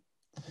bone.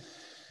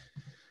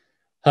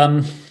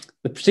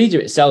 The procedure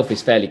itself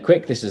is fairly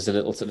quick. This is a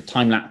little sort of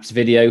time-lapse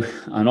video,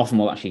 and often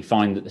we'll actually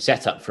find that the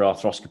setup for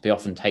arthroscopy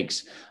often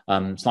takes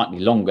slightly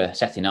longer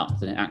setting up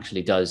than it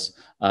actually does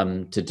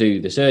to do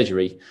the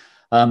surgery.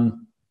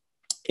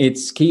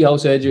 It's keyhole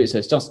surgery, so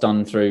it's just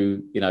done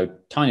through, you know,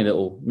 tiny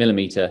little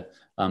millimeter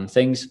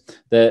things.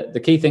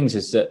 The key things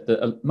is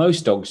that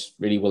most dogs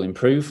really will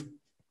improve.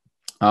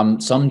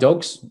 Some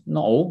dogs,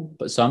 not all,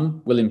 but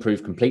some will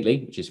improve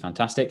completely, which is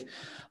fantastic.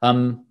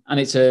 And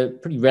it's a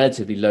pretty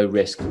relatively low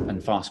risk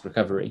and fast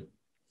recovery.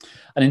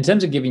 And in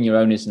terms of giving your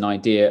owners an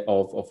idea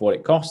of what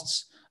it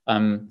costs,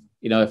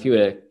 you know, if you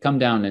were to come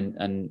down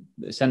and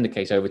send the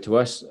case over to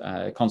us,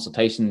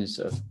 consultation is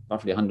of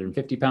roughly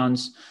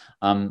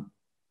 £150.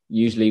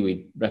 Usually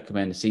we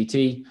recommend a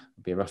CT,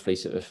 would be roughly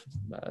sort of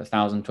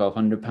 £1,000,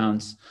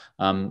 £1,200.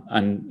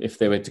 And if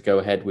they were to go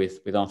ahead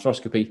with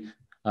arthroscopy,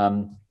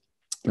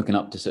 looking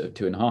up to sort of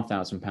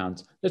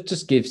 £2,500. That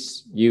just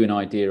gives you an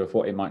idea of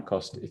what it might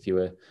cost if you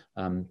were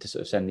to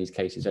sort of send these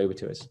cases over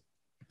to us.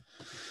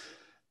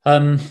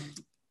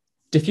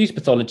 Diffuse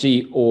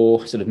pathology,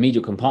 or sort of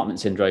medial compartment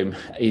syndrome,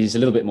 is a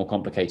little bit more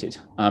complicated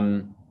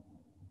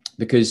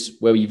because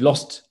where you've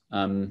lost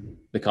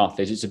the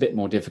cartilage, it's a bit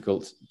more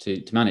difficult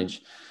to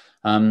manage.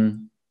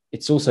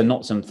 It's also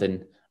not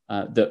something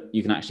that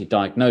you can actually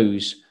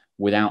diagnose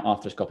without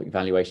arthroscopic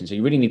evaluation. So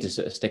you really need to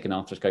sort of stick an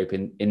arthroscope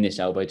in this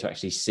elbow to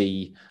actually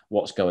see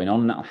what's going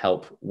on, and that'll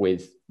help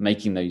with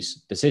making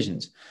those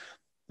decisions.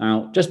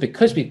 Now, just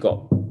because we've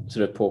got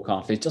sort of poor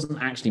cartilage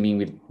doesn't actually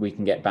mean we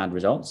can get bad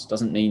results.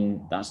 Doesn't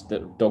mean that's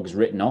the dog's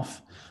written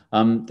off.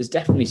 There's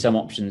definitely some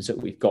options that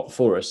we've got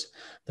for us.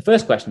 The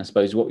first question, I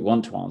suppose, what we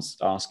want to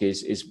ask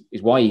is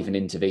why even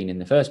intervene in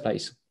the first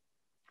place?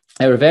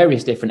 There are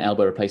various different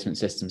elbow replacement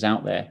systems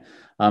out there,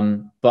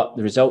 but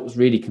the results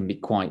really can be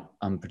quite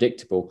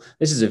unpredictable.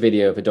 This is a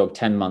video of a dog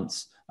 10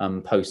 months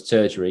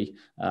post-surgery.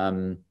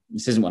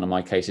 This isn't one of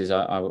my cases.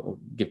 I will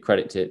give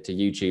credit to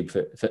YouTube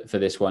for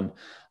this one.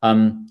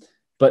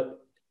 But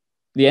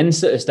the end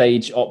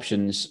stage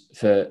options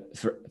for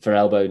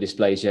elbow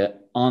dysplasia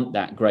aren't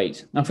that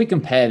great. Now, if we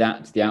compare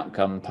that to the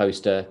outcome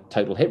post a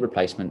total hip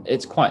replacement,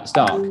 it's quite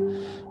stark.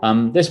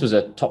 This was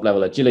a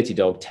top-level agility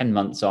dog 10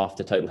 months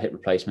after total hip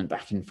replacement,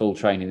 back in full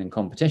training and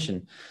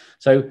competition.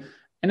 So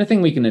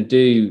anything we can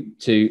do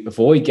to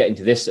avoid getting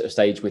to this sort of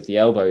stage with the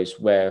elbows,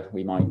 where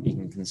we might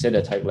even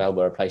consider total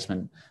elbow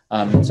replacement,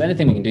 so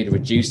anything we can do to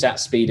reduce that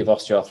speed of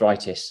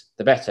osteoarthritis,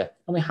 the better.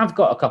 And we have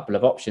got a couple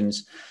of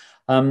options.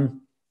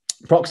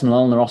 Proximal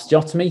ulnar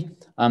osteotomy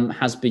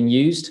has been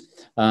used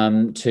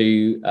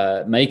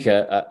to make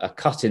a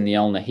cut in the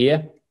ulna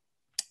here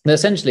that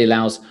essentially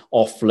allows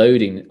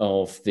offloading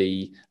of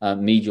the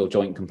medial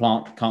joint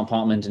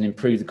compartment and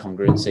improve the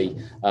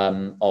congruency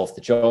of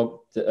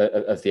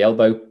the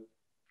elbow.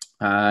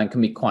 It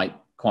can be quite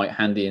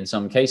handy in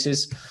some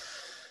cases.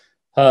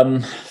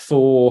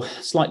 For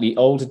slightly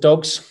older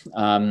dogs,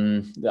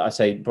 I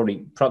say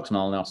probably proximal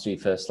ulnar osteotomy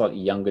for slightly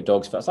younger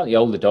dogs. For slightly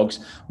older dogs,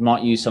 we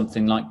might use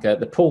something like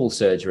the Paul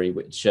surgery,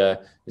 which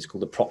is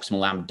called the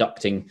proximal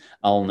abducting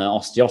ulnar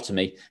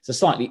osteotomy. It's a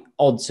slightly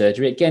odd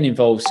surgery. Again,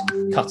 involves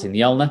cutting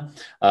the ulna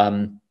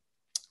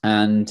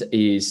and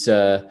is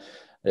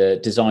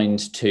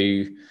designed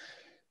to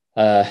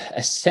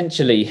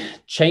essentially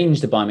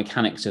change the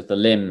biomechanics of the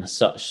limb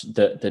such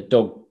that the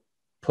dog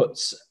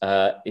puts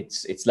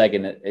its leg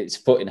in its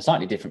foot in a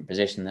slightly different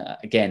position that,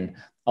 again,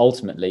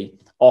 ultimately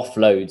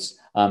offloads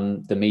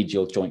the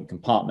medial joint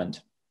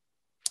compartment.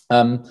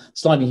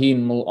 Sliding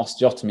humeral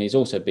osteotomy is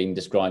also being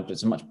described, but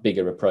it's a much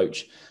bigger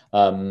approach.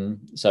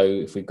 So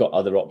if we've got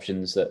other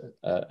options that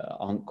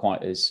aren't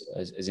quite as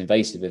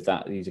invasive as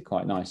that, these are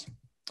quite nice.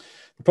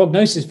 The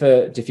prognosis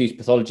for diffuse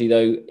pathology,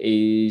 though,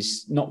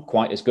 is not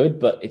quite as good,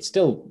 but it's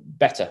still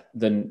better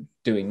than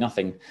doing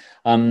nothing.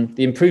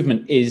 The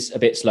improvement is a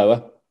bit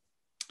slower,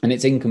 and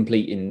it's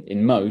incomplete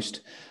in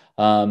most.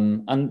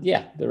 And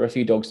yeah, there are a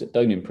few dogs that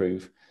don't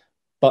improve,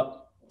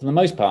 but for the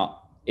most part,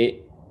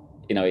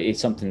 it's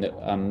something that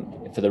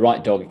for the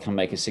right dog, it can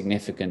make a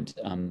significant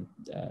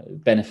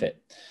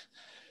benefit.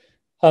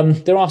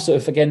 There are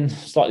sort of, again,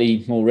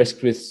 slightly more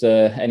risks with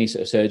any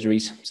sort of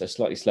surgeries, so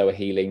slightly slower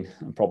healing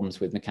and problems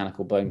with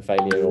mechanical bone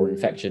failure or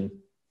infection.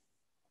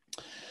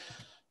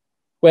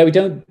 Where we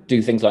don't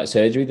do things like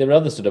surgery, there are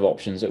other sort of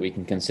options that we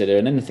can consider,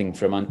 and anything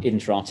from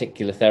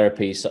intra-articular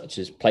therapies such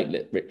as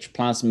platelet-rich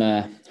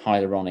plasma,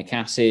 hyaluronic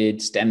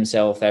acid, stem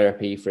cell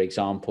therapy, for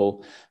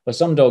example. For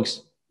some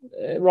dogs,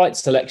 right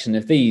selection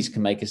of these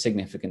can make a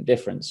significant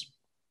difference.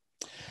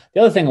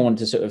 The other thing I wanted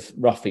to sort of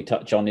roughly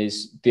touch on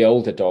is the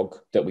older dog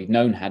that we've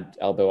known had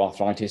elbow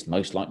arthritis,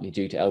 most likely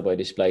due to elbow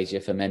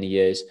dysplasia for many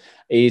years,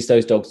 is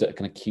those dogs that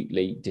can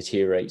acutely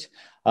deteriorate.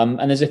 And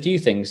there's a few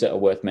things that are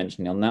worth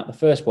mentioning on that. The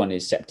first one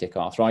is septic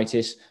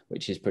arthritis,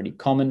 which is pretty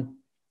common.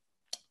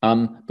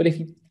 But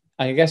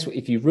I guess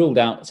if you've ruled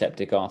out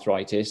septic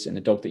arthritis in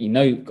a dog that you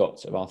know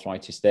got sort of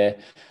arthritis there,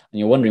 and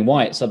you're wondering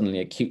why it suddenly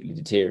acutely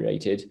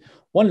deteriorated,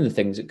 one of the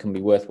things that can be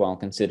worthwhile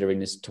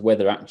considering as to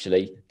whether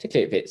actually,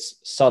 particularly if it's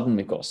sudden,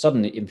 we've got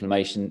sudden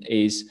inflammation,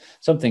 is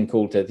something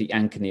called the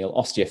ankylosing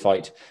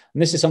osteophyte.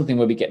 And this is something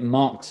where we get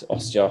marked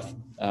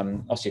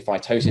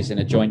osteophytosis in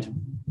a joint.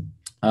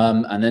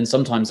 And then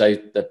sometimes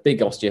the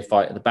big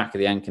osteophyte at the back of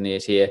the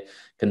ankyneus here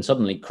can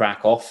suddenly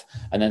crack off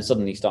and then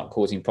suddenly start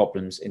causing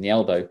problems in the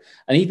elbow.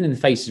 And even in the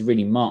face of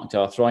really marked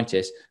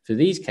arthritis, for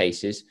these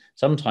cases,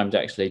 sometimes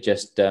actually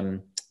just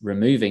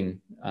removing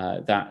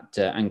that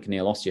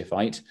ankylosing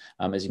osteophyte,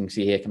 as you can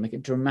see here, can make a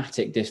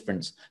dramatic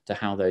difference to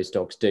how those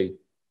dogs do.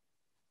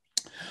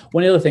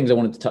 One of the other things I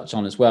wanted to touch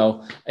on as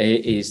well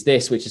is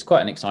this, which is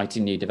quite an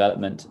exciting new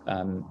development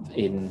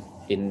in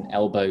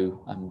elbow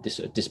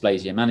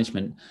dysplasia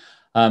management.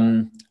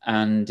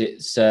 And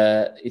it's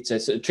a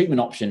sort of treatment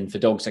option for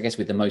dogs, I guess,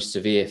 with the most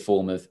severe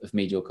form of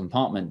medial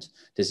compartment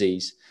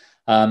disease.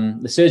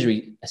 The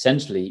surgery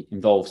essentially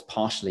involves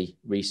partially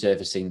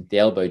resurfacing the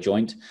elbow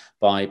joint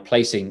by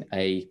placing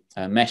a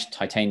mesh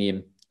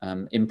titanium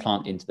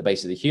implant into the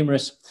base of the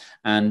humerus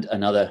and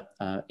another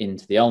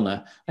into the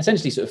ulna.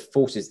 Essentially sort of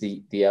forces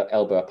the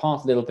elbow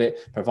apart a little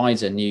bit,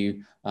 provides a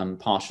new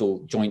partial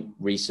joint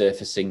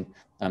resurfacing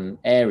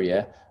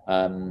area,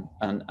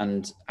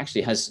 and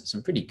actually has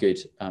some pretty good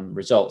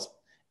results.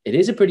 It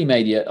is a pretty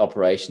major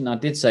operation. I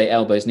did say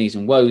elbows, knees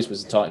and woes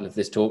was the title of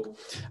this talk.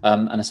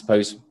 And I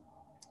suppose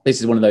this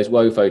is one of those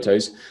woe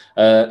photos.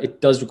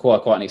 It does require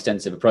quite an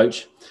extensive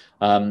approach.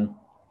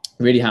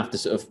 Really have to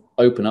sort of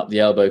open up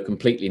the elbow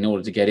completely in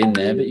order to get in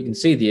there. But you can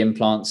see the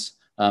implants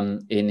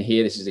in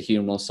here. This is the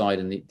humeral side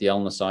and the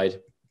ulnar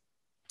side.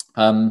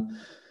 Again,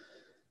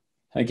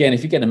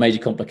 if you get a major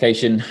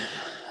complication,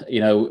 you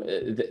know,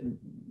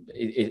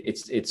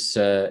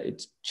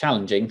 it's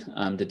challenging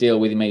to deal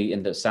with. You may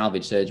end up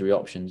salvage surgery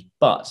options,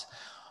 but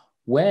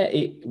where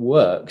it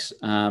works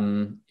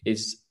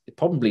is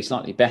probably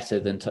slightly better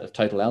than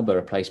total elbow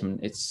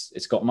replacement.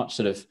 It's got much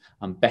sort of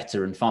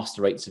better and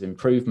faster rates of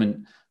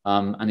improvement,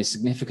 and is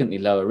significantly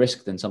lower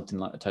risk than something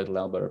like a total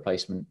elbow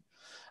replacement.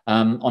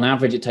 On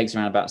average, it takes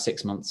around about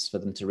 6 months for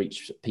them to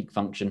reach peak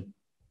function.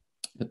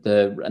 But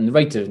the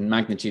rate of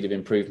magnitude of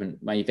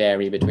improvement may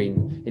vary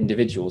between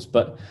individuals,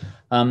 but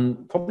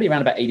probably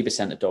around about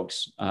 80% of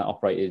dogs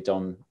operated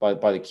on by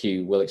the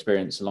Q will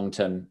experience a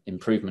long-term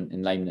improvement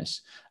in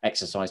lameness,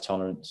 exercise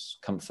tolerance,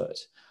 comfort.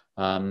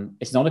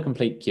 It's not a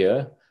complete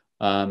cure,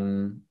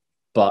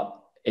 but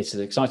it's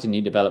an exciting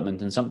new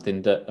development and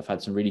something that I've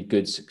had some really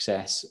good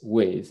success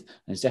with,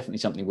 and it's definitely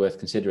something worth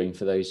considering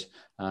for those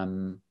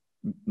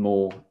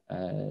more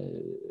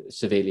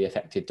severely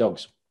affected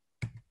dogs.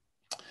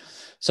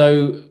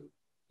 So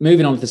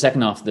moving on to the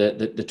second half of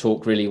the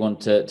talk, really want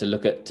to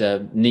look at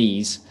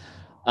knees.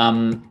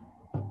 Again,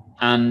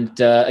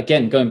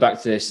 going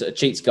back to this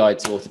cheat's guide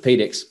to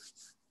orthopedics,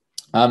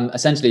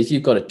 essentially, if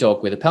you've got a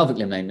dog with a pelvic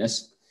limb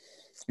lameness,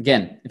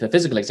 again, if a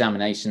physical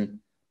examination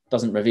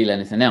doesn't reveal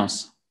anything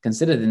else,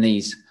 consider the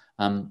knees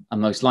are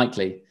most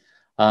likely.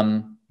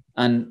 And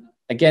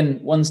again,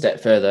 one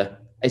step further,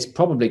 it's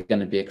probably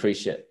going to be a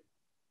cruciate.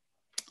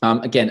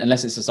 Again,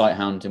 unless it's a sight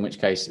hound, in which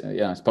case,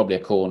 it's probably a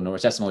corn or a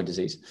sesamoid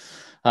disease.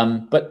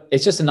 But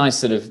it's just a nice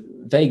sort of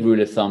vague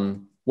rule of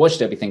thumb. What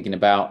should I be thinking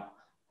about?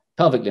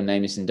 Pelvic limb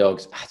lameness in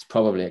dogs, it's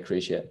probably a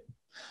cruciate.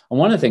 And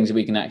one of the things that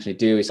we can actually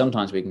do is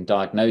sometimes we can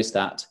diagnose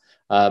that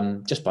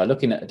just by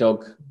looking at a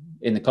dog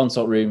in the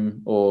consult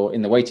room or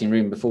in the waiting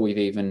room before we've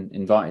even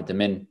invited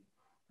them in.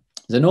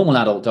 The normal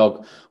adult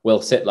dog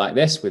will sit like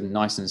this, with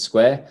nice and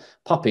square.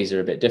 Puppies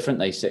are a bit different.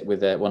 They sit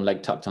with one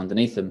leg tucked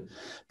underneath them.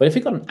 But if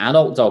you've got an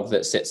adult dog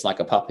that sits like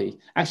a puppy,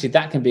 actually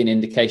that can be an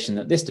indication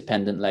that this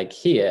dependent leg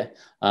here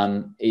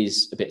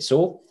is a bit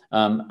sore.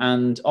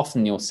 And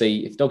often you'll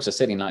see if dogs are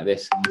sitting like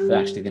this, that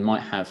actually they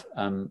might have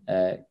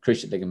a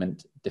cruciate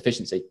ligament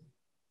deficiency.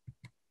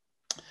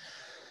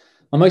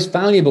 My most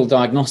valuable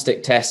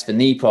diagnostic test for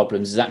knee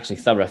problems is actually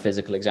thorough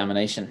physical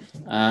examination.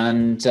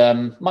 And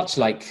much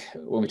like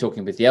when we're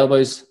talking with the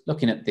elbows,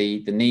 looking at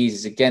the knees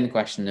is again a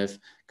question of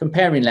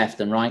comparing left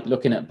and right,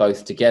 looking at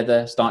both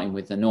together, starting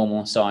with the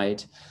normal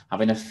side,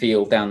 having a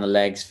feel down the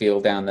legs,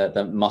 feel down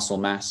the muscle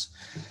mass.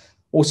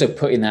 Also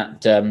putting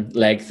that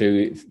leg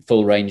through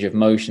full range of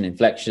motion,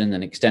 inflection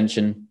and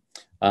extension.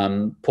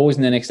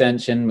 Pausing an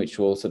extension, which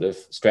will sort of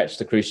stretch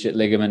the cruciate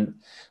ligament.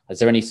 Is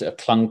there any sort of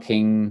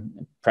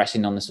clunking,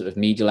 pressing on the sort of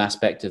medial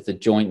aspect of the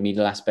joint,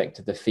 medial aspect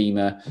of the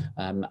femur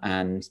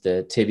and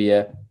the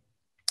tibia?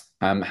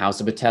 How's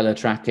the patella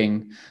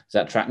tracking? Does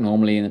that track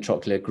normally in the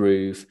trochlear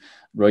groove?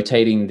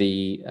 Rotating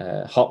the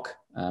hock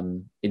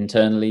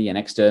internally and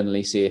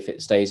externally, see if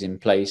it stays in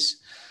place.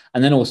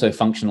 And then also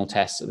functional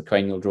tests of the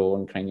cranial draw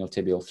and cranial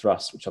tibial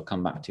thrust, which I'll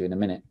come back to in a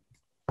minute.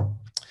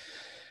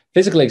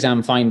 Physical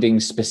exam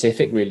findings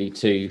specific really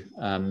to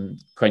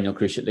cranial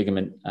cruciate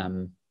ligament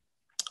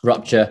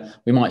rupture.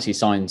 We might see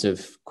signs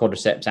of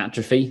quadriceps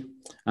atrophy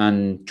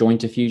and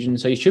joint effusion.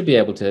 So you should be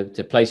able to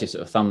place your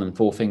sort of thumb and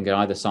forefinger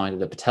either side of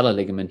the patella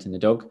ligament in the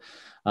dog.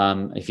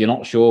 If you're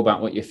not sure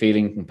about what you're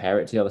feeling,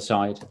 compare it to the other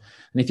side.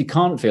 And if you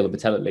can't feel the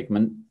patella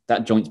ligament,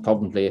 that joint's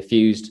probably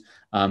effused.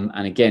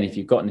 And again, if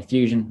you've got an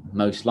effusion,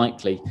 most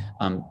likely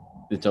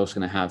the dog's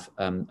going to have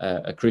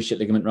a cruciate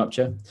ligament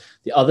rupture.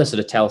 The other sort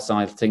of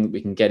telltale thing that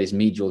we can get is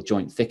medial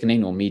joint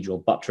thickening or medial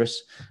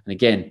buttress. And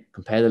again,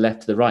 compare the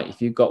left to the right.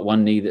 If you've got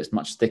one knee that's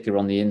much thicker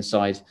on the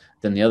inside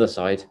than the other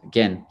side,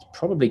 again, it's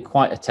probably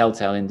quite a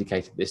telltale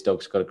indicator that this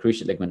dog's got a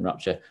cruciate ligament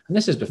rupture. And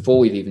this is before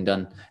we've even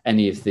done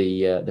any of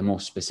the more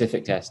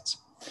specific tests.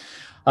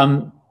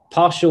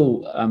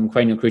 Partial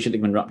cranial cruciate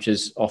ligament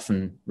ruptures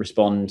often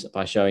respond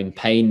by showing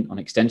pain on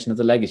extension of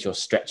the leg as you're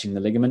stretching the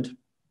ligament.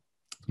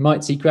 You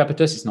might see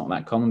crepitus, it's not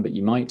that common, but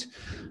you might.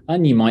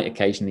 And you might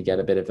occasionally get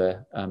a bit of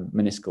a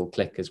meniscal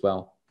click as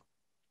well.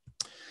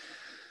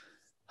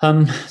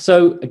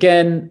 So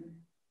again,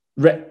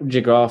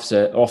 radiographs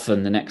are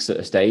often the next sort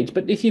of stage,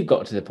 but if you've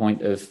got to the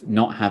point of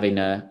not having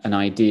an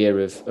idea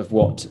of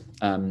what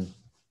a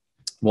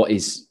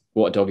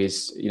dog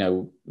is,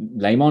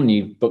 lame on,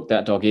 you book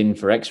that dog in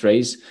for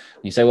x-rays,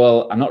 and you say,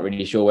 well, I'm not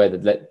really sure where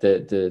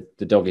the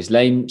dog is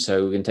lame,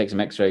 so we're going to take some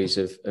x-rays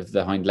of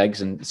the hind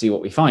legs and see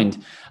what we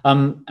find.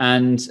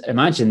 And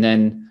imagine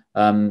then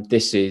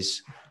this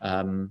is,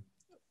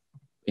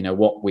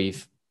 what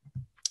we've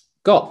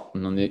got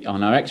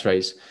on our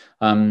x-rays.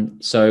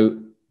 So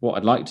what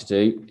I'd like to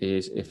do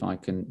is, if I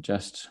can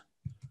just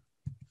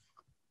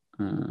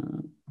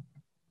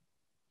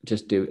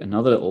do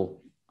another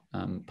little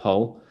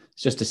poll,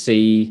 just to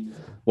see,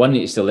 one, that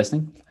you're still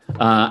listening,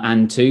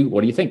 and two,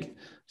 what do you think?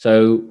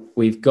 So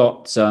we've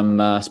got some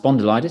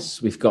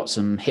spondylitis, we've got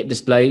some hip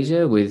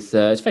dysplasia with,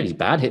 it's fairly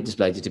bad hip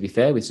dysplasia to be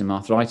fair, with some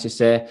arthritis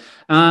there,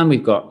 and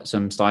we've got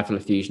some stifle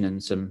effusion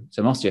and some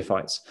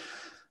osteophytes.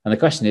 And the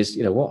question is,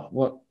 what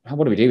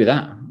do we do with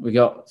that? We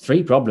got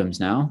 3 problems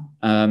now,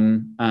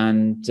 and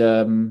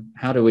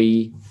how do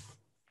we,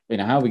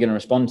 how are we going to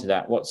respond to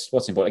that?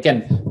 What's important?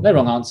 Again, no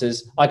wrong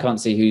answers. I can't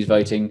see who's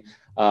voting,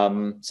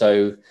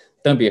 so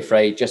don't be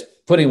afraid. Just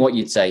put in what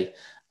you'd say.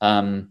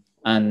 And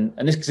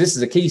this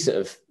is a key sort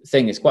of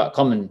thing. It's quite a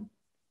common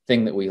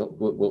thing that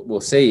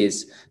we'll see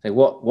is, say,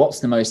 what's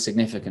the most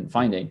significant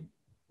finding?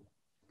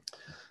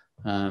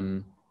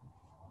 Okay,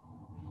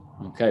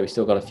 we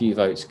still got a few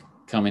votes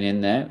coming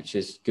in there, which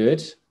is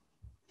good.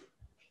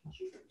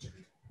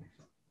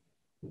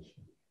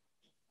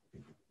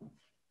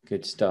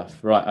 Good stuff.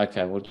 Right.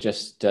 Okay. We'll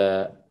just,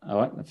 all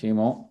right, a few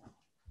more.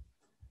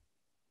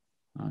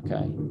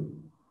 Okay.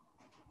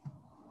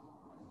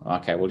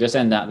 Okay. We'll just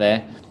end that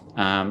there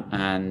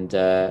and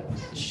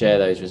share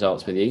those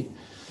results with you.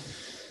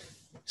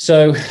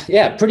 So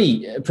yeah,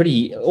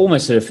 pretty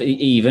almost sort of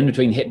even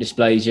between hip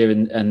dysplasia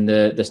and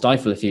the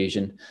stifle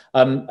effusion.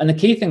 And the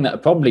key thing that I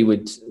probably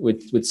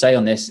would say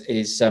on this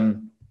is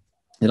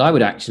that I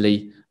would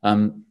actually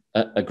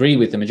agree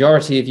with the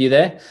majority of you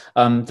there,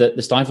 that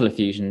the stifle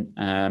effusion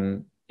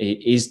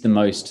is the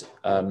most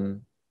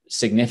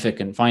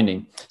significant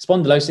finding.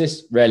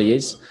 Spondylosis rarely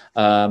is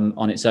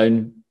on its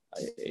own.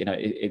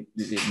 It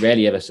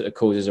rarely ever sort of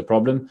causes a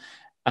problem.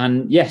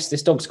 And yes,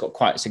 this dog's got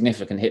quite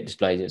significant hip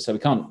dysplasia, so we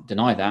can't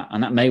deny that.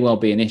 And that may well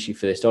be an issue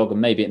for this dog, and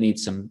maybe it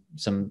needs some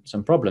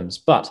problems.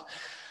 But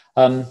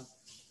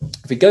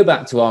if we go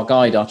back to our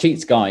guide, our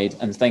cheats guide,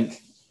 and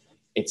think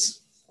it's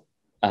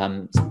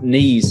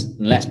knees,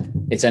 unless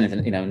it's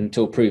anything,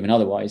 until proven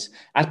otherwise,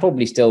 that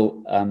probably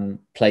still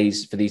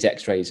plays for these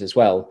X-rays as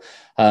well.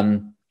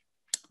 And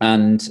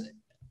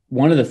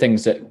one of the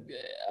things that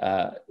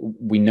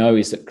we know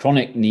is that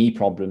chronic knee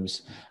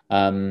problems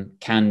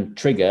can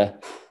trigger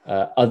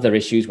other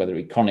issues, whether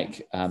it be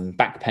chronic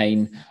back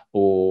pain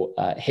or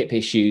hip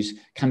issues,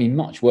 can be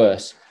much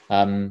worse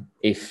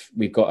if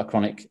we've got a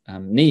chronic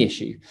knee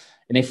issue.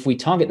 And if we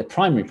target the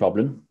primary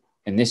problem,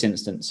 in this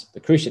instance, the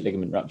cruciate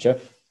ligament rupture,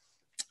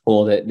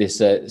 or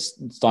this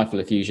stifle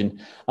effusion,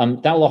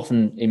 that will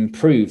often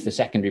improve the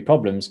secondary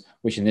problems,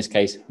 which in this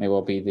case may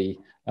well be the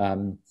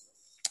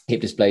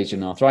hip dysplasia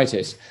and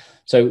arthritis.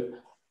 So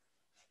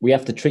we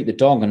have to treat the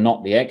dog and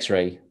not the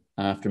X-ray.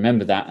 I have to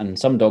remember that. And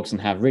some dogs can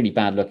have really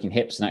bad looking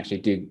hips and actually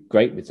do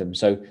great with them.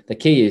 So the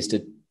key is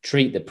to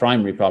treat the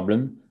primary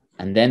problem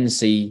and then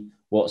see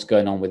what's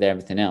going on with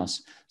everything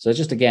else. So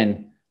just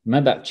again,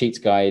 remember that cheats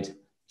guide,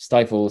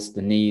 stifles,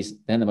 the knees,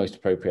 they're the most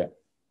appropriate.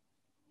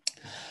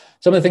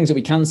 Some of the things that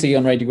we can see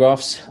on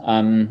radiographs,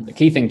 the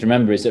key thing to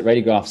remember is that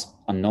radiographs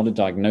are not a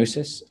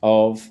diagnosis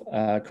of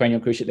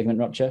cranial cruciate ligament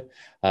rupture.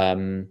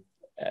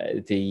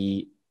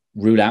 They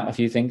rule out a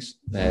few things.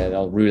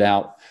 They'll rule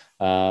out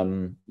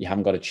you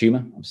haven't got a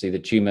tumor. Obviously, the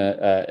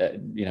tumor,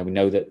 we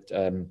know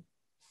that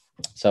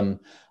Some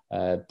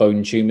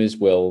bone tumors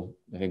will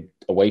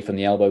away from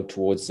the elbow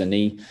towards the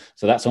knee.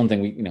 So that's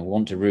something we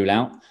want to rule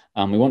out.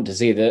 We want to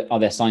see that are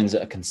there signs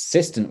that are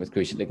consistent with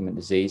cruciate ligament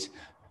disease,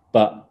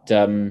 but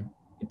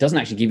it doesn't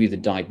actually give you the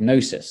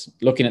diagnosis.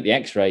 Looking at the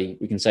X-ray,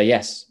 we can say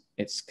yes,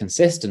 it's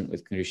consistent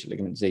with cruciate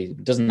ligament disease.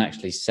 It doesn't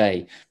actually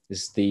say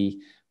this. The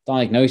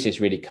diagnosis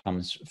really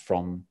comes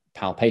from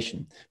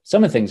palpation.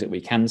 Some of the things that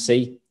we can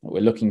see that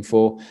we're looking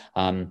for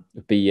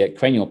would be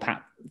cranial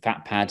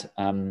fat pad,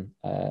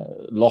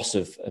 loss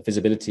of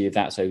visibility of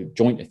that, so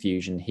joint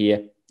effusion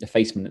here,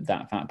 effacement of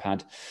that fat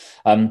pad.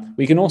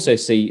 We can also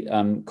see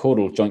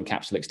caudal joint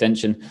capsule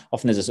extension.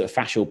 Often there's a sort of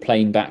fascial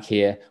plane back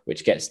here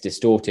which gets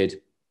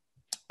distorted.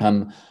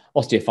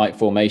 Osteophyte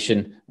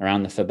formation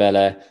around the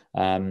fibula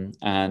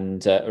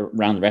and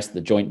around the rest of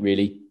the joint,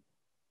 really.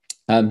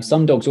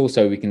 Some dogs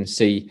also we can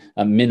see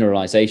a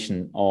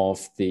mineralization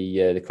of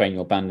the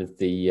cranial band of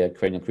the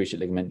cranial cruciate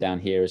ligament down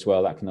here as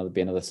well. That can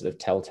be another sort of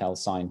telltale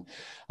sign.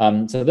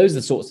 So those are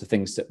the sorts of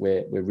things that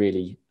we're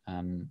really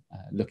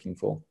looking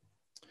for.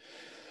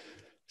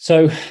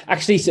 So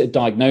actually, sort of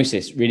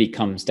diagnosis really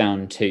comes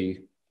down to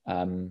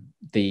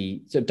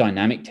the sort of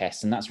dynamic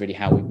test, and that's really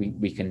how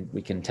we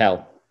can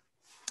tell.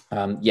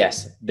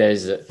 Yes,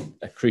 there's a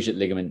cruciate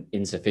ligament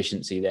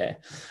insufficiency there.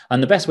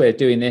 And the best way of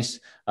doing this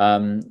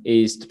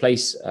is to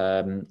place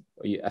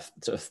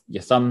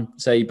your thumb,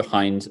 say,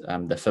 behind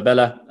the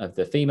fibula of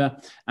the femur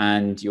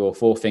and your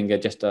forefinger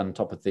just on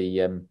top of the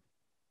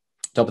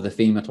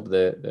femur, top of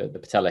the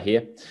patella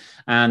here.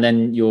 And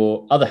then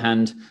your other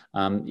hand,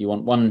 you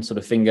want one sort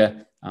of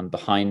finger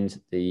behind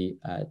the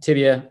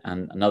tibia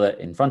and another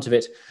in front of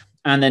it.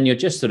 And then you're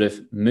just sort of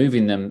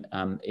moving them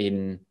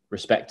in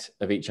respect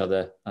of each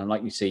other,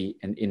 like you see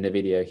in the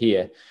video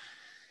here.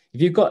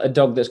 If you've got a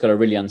dog that's got a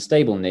really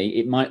unstable knee,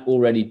 it might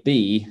already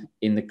be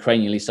in the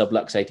cranially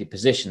subluxated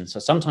position. So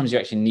sometimes you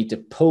actually need to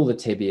pull the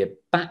tibia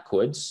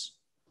backwards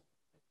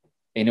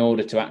in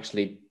order to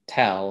actually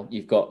tell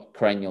you've got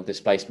cranial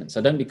displacement.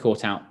 So don't be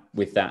caught out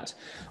with that.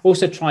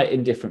 Also try it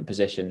in different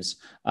positions.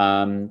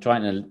 Try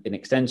it in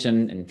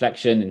extension, in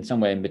flexion, in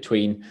somewhere in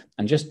between,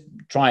 and just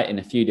try it in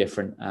a few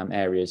different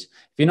areas. If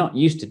you're not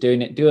used to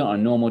doing it, do it on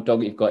a normal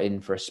dog that you've got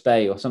in for a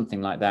spay or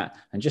something like that,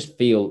 and just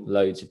feel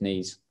loads of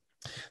knees.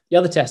 The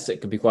other test that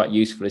could be quite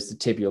useful is the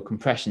tibial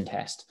compression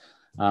test.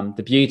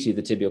 The beauty of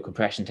the tibial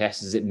compression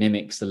test is it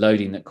mimics the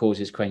loading that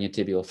causes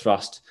craniotibial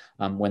thrust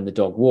when the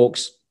dog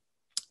walks.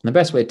 And the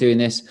best way of doing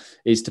this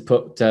is to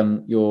put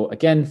your,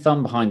 again,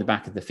 thumb behind the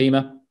back of the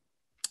femur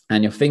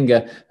and your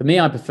finger. For me,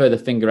 I prefer the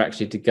finger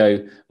actually to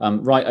go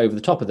right over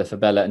the top of the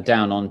fibula and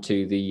down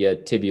onto the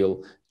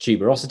tibial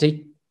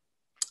tuberosity.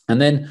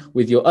 And then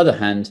with your other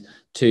hand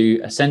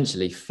to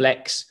essentially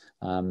flex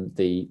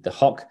the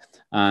hock.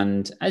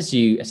 And as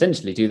you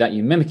essentially do that,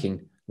 you're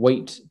mimicking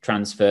weight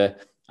transfer.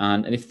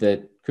 And if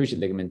the cruciate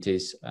ligament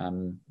is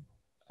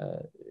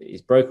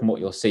broken, what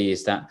you'll see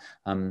is that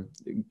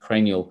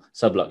cranial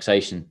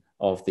subluxation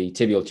of the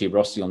tibial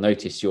tuberosity. You'll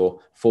notice your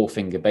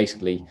forefinger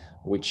basically,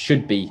 which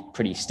should be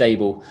pretty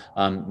stable,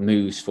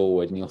 moves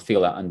forward, and you'll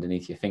feel that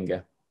underneath your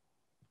finger.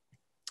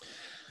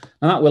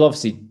 And that will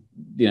obviously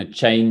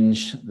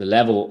change the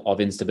level of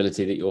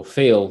instability that you'll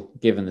feel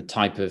given the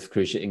type of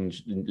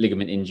cruciate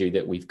ligament injury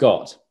that we've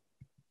got.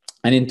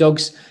 And in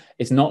dogs,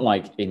 it's not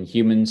like in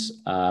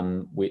humans.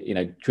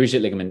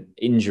 Cruciate ligament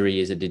injury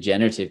is a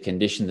degenerative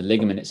condition. The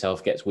ligament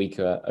itself gets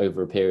weaker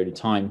over a period of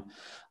time,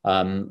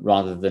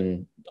 rather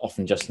than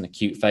often just an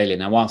acute failure.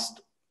 Now, whilst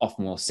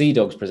often we'll see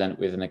dogs present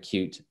with an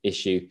acute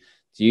issue,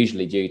 it's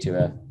usually due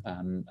to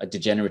a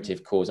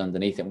degenerative cause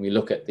underneath it. When we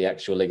look at the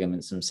actual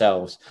ligaments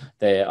themselves,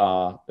 they're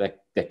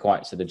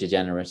quite sort of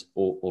degenerate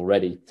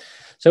already.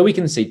 So we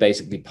can see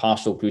basically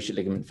partial cruciate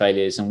ligament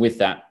failures, and with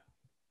that,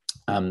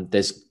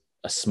 there's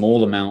a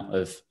small amount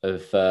of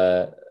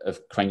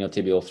cranial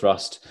tibial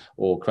thrust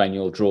or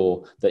cranial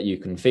draw that you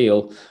can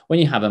feel. When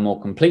you have a more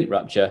complete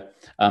rupture,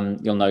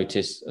 you'll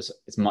notice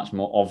it's much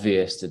more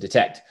obvious to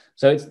detect.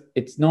 So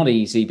it's not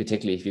easy,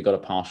 particularly if you've got a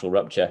partial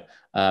rupture.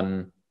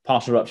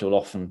 Partial rupture will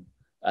often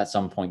at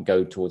some point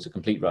go towards a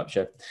complete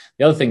rupture.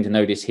 The other thing to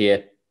notice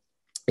here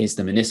is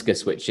the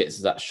meniscus, which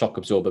is that shock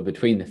absorber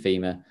between the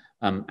femur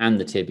and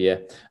the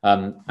tibia.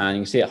 And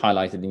you can see it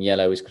highlighted in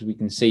yellow is because we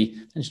can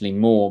see essentially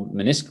more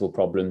meniscal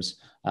problems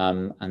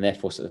and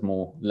therefore sort of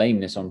more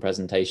lameness on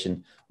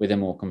presentation with a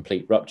more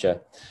complete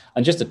rupture.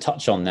 And just to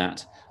touch on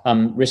that,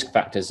 risk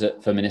factors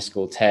for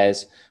meniscal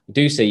tears. We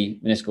do see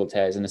meniscal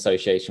tears in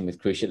association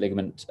with cruciate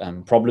ligament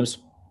problems.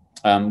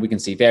 We can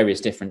see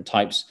various different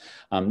types.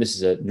 This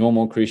is a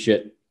normal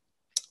cruciate.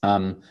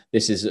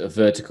 This is a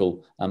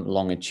vertical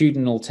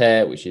longitudinal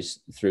tear, which is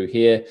through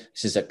here.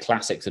 This is a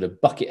classic sort of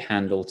bucket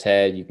handle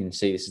tear. You can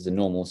see this is the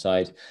normal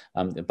side.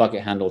 The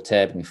bucket handle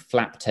tear, we can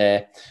flap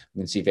tear.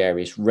 We can see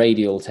various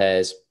radial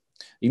tears.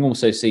 You can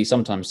also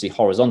sometimes see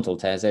horizontal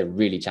tears. They're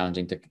really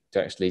challenging to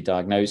actually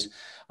diagnose.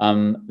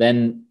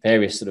 Then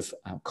various sort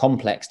of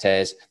complex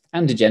tears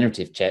and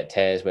degenerative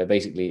tears, where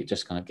basically it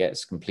just kind of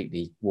gets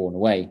completely worn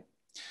away.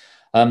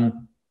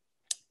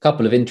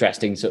 Couple of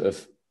interesting sort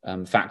of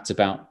facts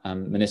about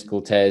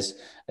meniscal tears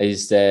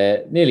is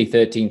they're nearly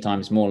 13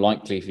 times more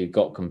likely if you've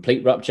got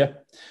complete rupture.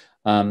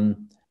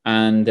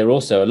 And they're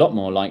also a lot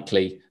more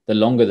likely the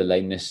longer the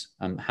lameness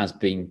has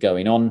been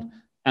going on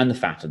and the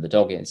fatter the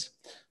dog is.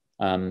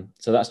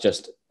 So that's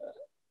just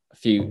a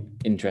few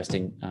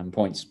interesting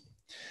points.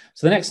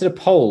 So the next sort of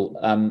poll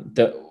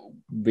that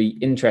be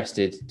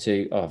interested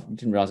to, oh, I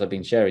didn't realize I've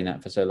been sharing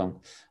that for so long.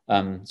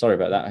 Sorry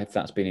about that, if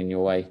that's been in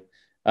your way.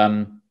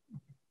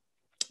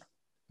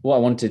 What I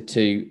wanted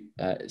to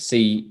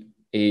see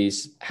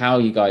is how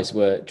you guys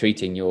were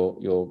treating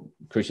your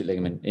cruciate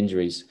ligament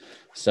injuries.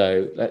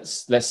 So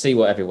let's see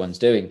what everyone's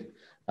doing.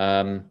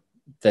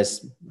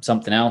 There's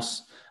something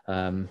else.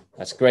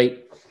 That's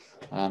great.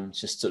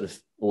 It's just sort of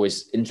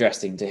always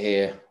interesting to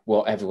hear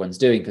what everyone's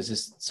doing because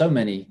there's so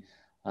many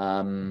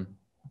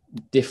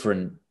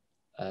different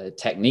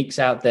techniques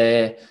out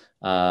there,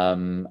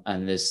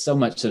 and there's so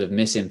much sort of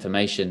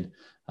misinformation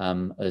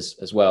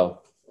as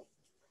well.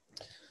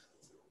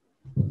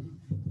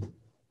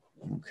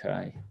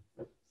 Okay,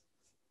 so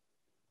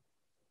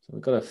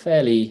we've got a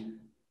fairly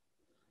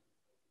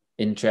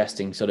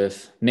interesting sort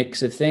of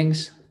mix of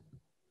things.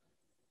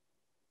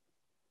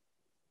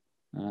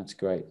 That's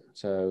great.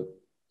 So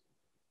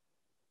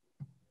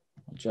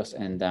I'll just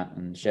end that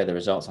and share the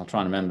results. I'll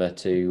try and remember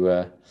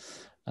to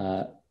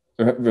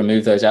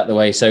remove those out of the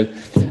way. So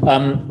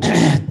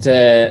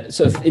the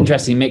sort of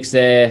interesting mix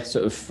there,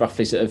 sort of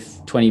roughly sort of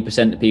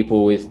 20% of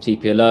people with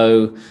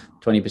TPLO,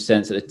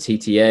 20% sort of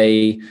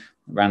TTA,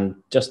 ran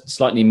just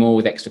slightly more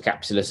with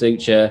extracapsular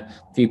suture,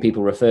 a few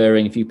people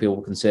referring, a few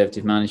people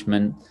conservative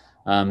management,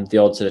 the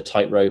odd sort of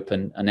tightrope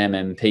and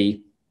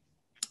MMP.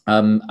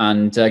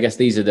 And I guess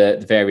these are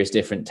the various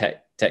different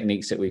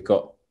techniques that we've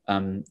got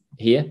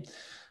here.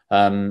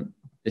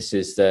 This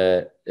is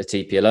the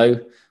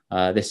TPLO.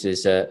 This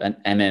is an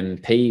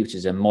MMP, which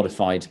is a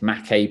modified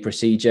Mackay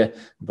procedure.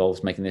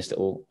 Involves making this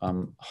little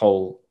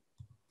hole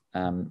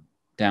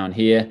down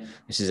here.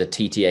 This is a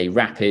TTA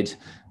rapid.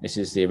 This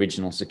is the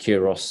original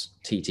Securos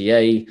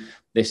TTA.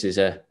 This is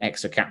a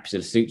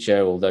extracapsular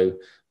suture, although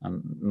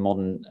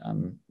modern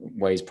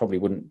ways probably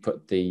wouldn't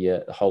put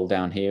the hole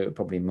down here.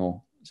 Probably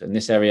more so in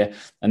this area.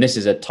 And this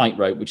is a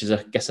tightrope, which is,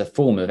 I guess, a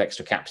form of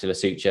extracapsular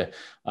suture,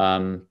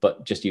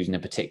 but just using a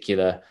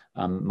particular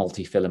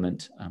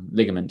multi-filament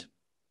ligament.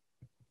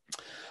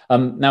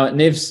 Now at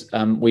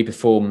NiVS, we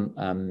perform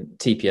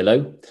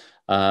TPLO,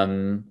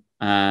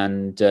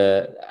 and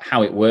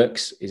how it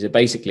works is that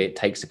basically it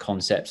takes the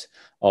concept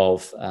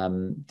of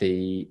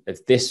the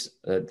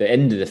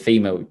end of the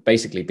femur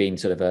basically being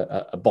sort of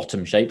a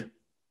bottom shape,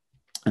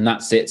 and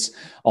that sits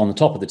on the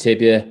top of the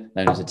tibia,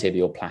 known as a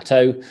tibial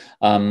plateau,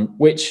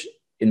 which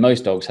in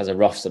most dogs has a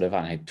rough sort of,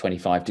 I don't know,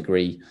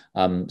 25-degree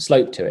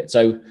slope to it.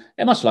 So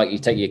it's much like you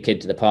take your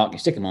kid to the park, you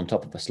stick them on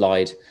top of a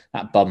slide,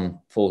 that bum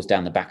falls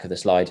down the back of the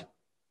slide.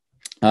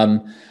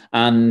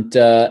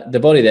 The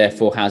body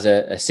therefore has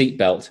a seat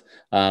belt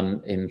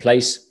in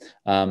place.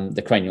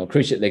 The cranial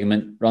cruciate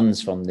ligament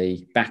runs from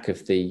the back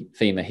of the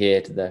femur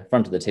here to the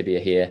front of the tibia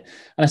here,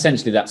 and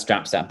essentially that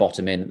straps that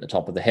bottom in at the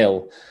top of the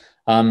hill.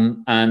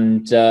 When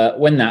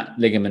that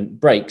ligament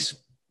breaks,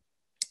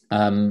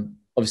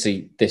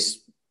 obviously this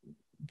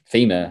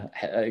femur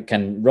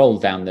can roll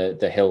down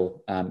the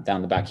hill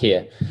down the back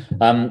here,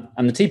 and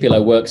the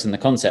TPLO works in the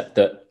concept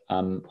that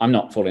I'm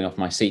not falling off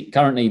my seat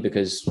currently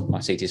because my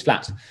seat is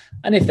flat.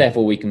 And if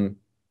therefore we can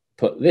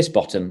put this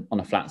bottom on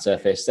a flat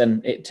surface,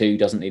 then it too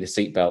doesn't need a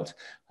seat belt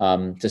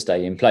to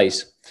stay in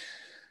place.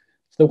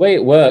 So the way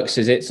it works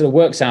is it sort of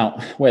works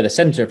out where the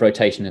center of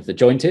rotation of the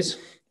joint is,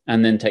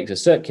 and then takes a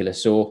circular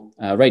saw,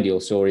 radial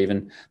saw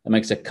even, that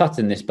makes a cut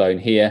in this bone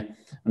here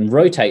and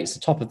rotates the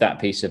top of that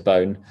piece of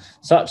bone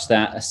such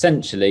that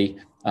essentially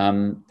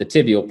the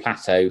tibial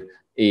plateau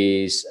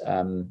is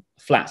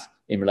flat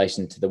in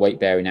relation to the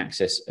weight-bearing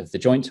axis of the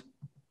joint,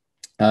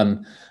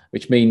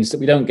 which means that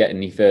we don't get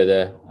any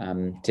further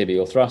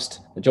tibial thrust.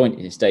 The joint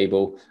is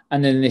stable,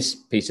 and then this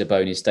piece of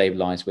bone is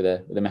stabilized with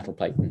a metal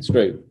plate and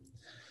screw.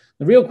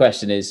 The real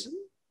question is,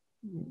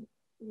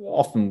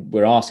 often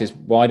we're asked, is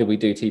why do we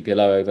do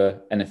TPLO over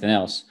anything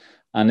else?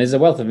 And there's a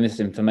wealth of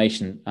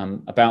misinformation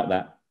about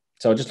that.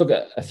 So I'll just look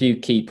at a few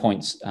key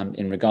points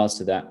in regards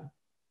to that.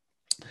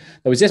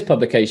 There was this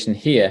publication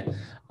here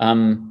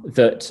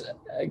that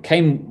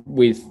came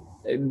with,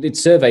 it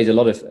surveyed a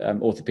lot of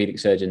orthopedic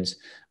surgeons,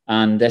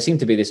 and there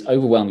seemed to be this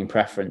overwhelming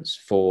preference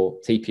for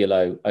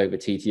TPLO over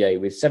TTA,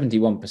 with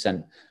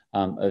 71%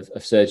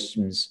 of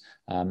surgeons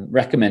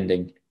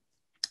recommending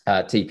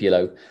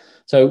TPLO.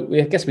 So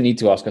I guess we need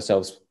to ask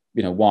ourselves,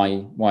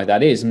 why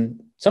that is.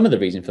 And some of the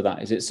reason for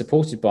that is it's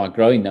supported by a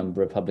growing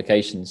number of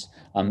publications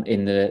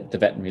in the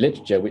veterinary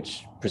literature,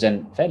 which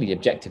present fairly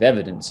objective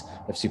evidence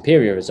of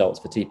superior results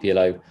for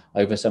TPLO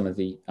over some of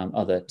the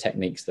other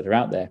techniques that are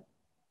out there.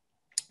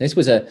 This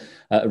was a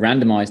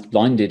randomized,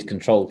 blinded,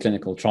 controlled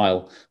clinical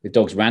trial with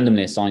dogs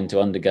randomly assigned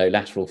to undergo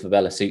lateral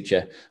fibella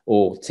suture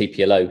or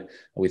TPLO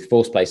with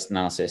force-based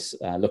analysis,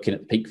 looking at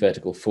the peak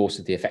vertical force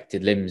of the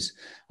affected limbs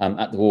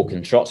at the walk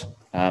and trot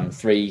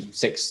 3,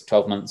 6,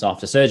 12 months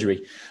after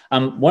surgery.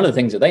 One of the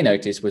things that they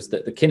noticed was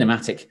that the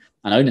kinematic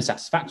and owner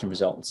satisfaction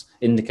results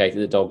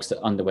indicated the dogs that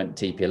underwent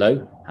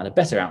TPLO had a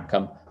better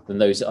outcome than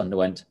those that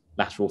underwent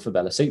lateral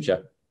fibella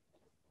suture.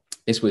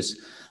 This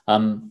was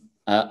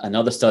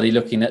another study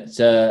looking at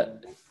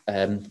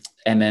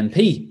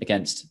MMP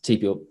against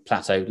tibial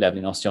plateau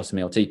leveling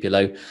osteotomy or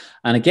TPLO.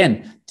 And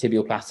again,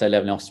 tibial plateau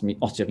leveling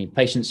osteotomy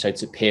patients showed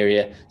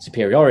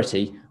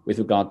superiority with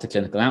regard to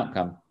clinical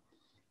outcome.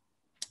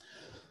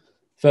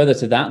 Further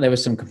to that, there were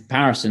some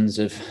comparisons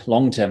of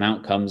long-term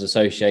outcomes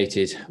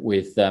associated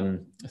with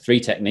 3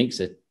 techniques,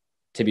 the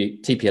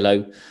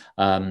TPLO,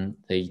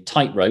 the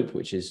tightrope,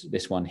 which is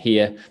this one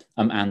here,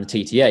 and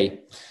the TTA.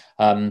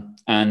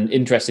 And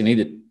interestingly,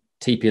 the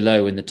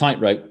TPLO and the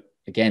tightrope,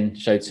 again,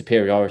 showed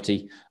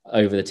superiority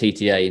over the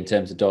TTA in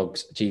terms of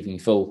dogs achieving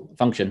full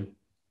function,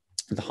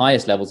 with the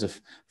highest levels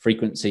of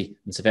frequency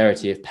and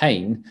severity of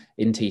pain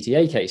in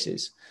TTA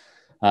cases.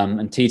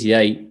 And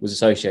TTA was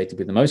associated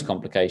with the most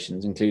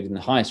complications, including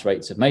the highest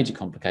rates of major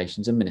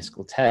complications and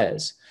meniscal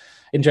tears.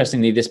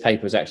 Interestingly, this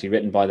paper was actually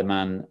written by the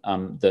man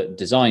that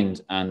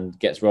designed and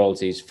gets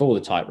royalties for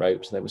the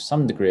tightrope, so there was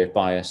some degree of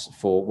bias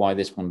for why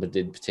this one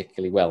did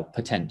particularly well,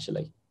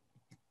 potentially.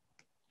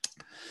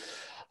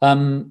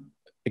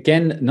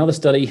 Again, another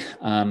study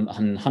on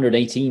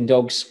 118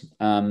 dogs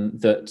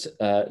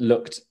that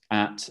looked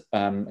at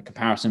a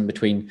comparison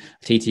between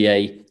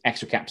TTA,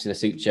 extracapsular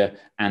suture,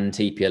 and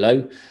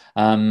TPLO.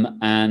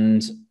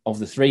 And of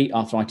the 3,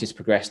 arthritis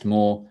progressed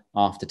more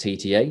after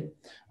TTA.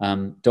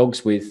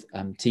 Dogs with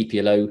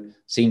TPLO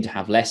seem to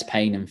have less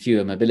pain and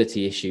fewer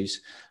mobility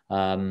issues,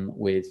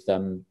 with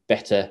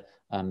better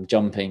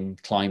jumping,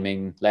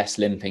 climbing, less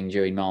limping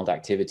during mild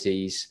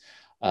activities,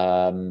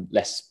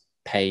 less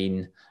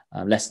pain,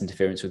 less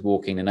interference with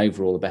walking, and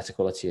overall a better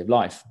quality of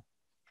life.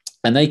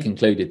 And they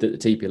concluded that the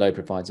TPLO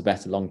provides a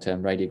better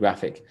long-term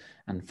radiographic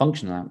and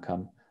functional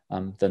outcome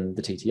than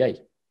the TTA.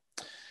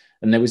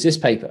 And there was this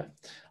paper,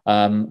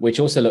 which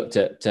also looked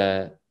at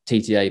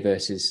TTA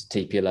versus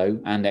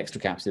TPLO and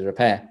extracapsular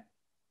repair.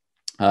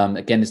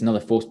 Again, there's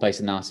another force-based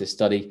analysis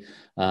study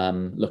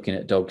looking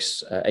at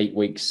dogs 8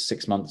 weeks,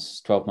 6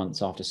 months, 12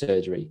 months after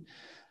surgery.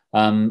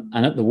 And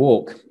at the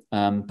walk,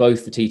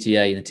 both the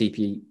TTA and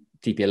the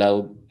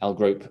TPLO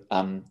group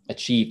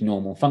achieved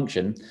normal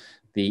function.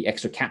 The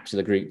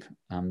extracapsular group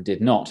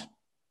did not.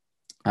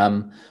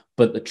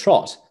 But the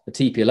trot, the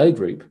TPLO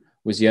group,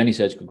 was the only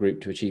surgical group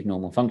to achieve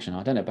normal function.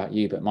 I don't know about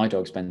you, but my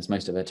dog spends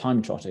most of her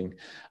time trotting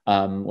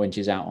when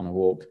she's out on a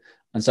walk.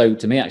 And so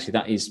to me, actually,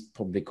 that is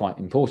probably quite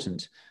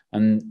important.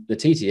 And the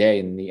TTA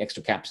and the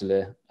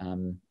extracapsular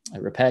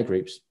repair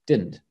groups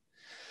didn't.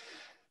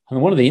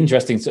 And one of the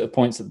interesting sort of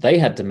points that they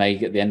had to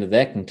make at the end of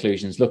their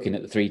conclusions, looking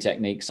at the 3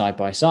 techniques side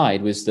by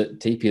side, was that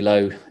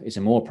TPLO is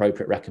a more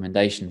appropriate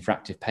recommendation for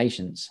active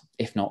patients,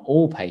 if not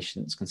all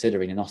patients,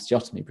 considering an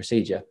osteotomy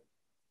procedure,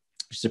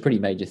 which is a pretty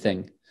major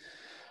thing.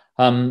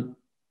 One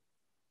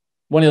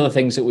of the other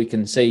things that we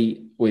can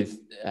see with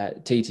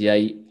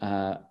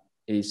TTA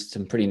is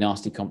some pretty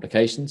nasty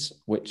complications,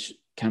 which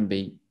can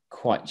be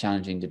quite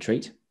challenging to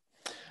treat.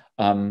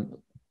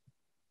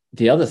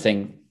 The other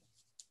thing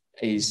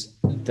is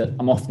that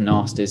I'm often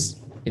asked is,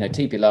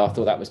 TPLO, I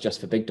thought that was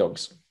just for big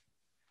dogs.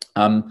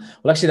 Well,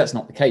 actually, that's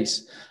not the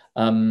case.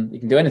 You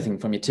can do anything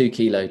from your 2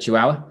 kilo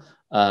Chihuahua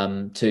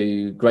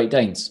to Great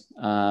Danes.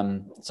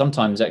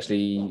 Sometimes,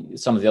 actually,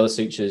 some of the other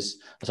sutures,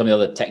 some of the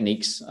other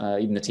techniques,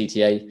 even the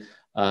TTA,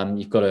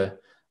 you've got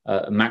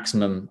a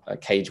maximum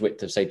cage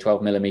width of, say,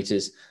 12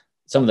 millimeters.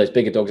 Some of those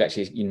bigger dogs,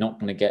 actually, you're not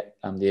going to get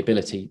the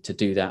ability to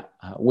do that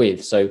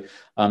with. So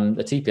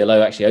the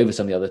TPLO, actually, over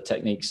some of the other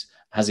techniques,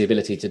 has the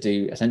ability to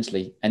do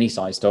essentially any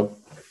size dog.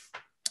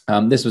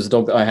 This was a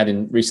dog that I had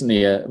in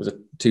recently. It was a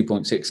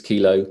 2.6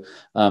 kilo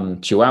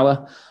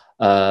Chihuahua,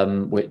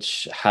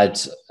 which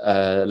had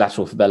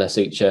lateral fibella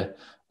suture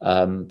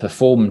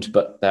performed,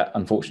 but that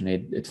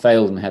unfortunately it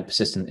failed and had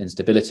persistent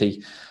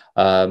instability.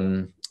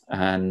 And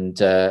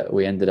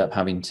we ended up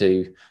having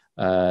to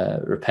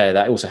repair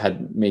that. It also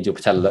had medial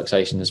patellar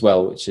luxation as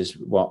well, which is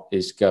what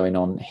is going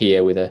on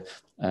here with a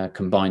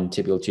combined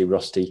tibial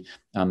tuberosity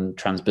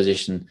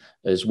transposition,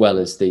 as well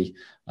as the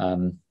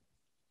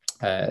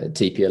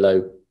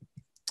TPLO.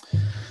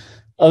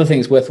 Other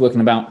things worth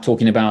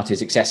talking about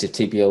is excessive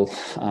tibial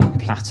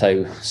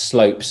plateau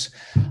slopes,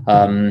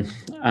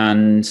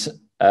 and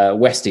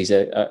Westies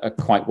are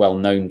quite well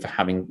known for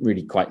having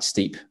really quite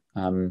steep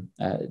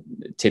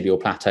tibial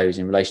plateaus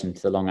in relation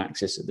to the long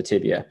axis of the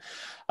tibia.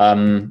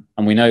 And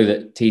we know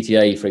that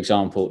TTA, for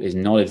example, is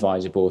not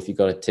advisable if you've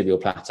got a tibial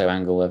plateau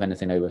angle of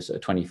anything over sort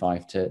of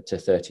 25 to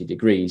 30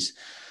 degrees.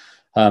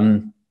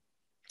 And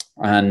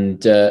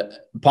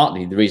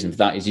partly the reason for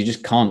that is you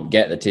just can't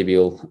get the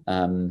tibial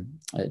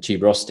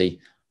tuberosity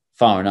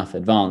far enough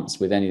advanced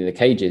with any of the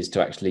cages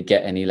to actually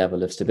get any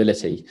level of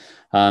stability.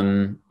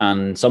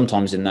 And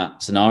sometimes in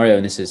that scenario,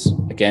 and this is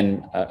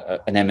again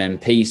an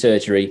MMP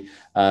surgery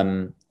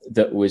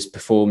that was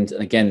performed,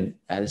 and again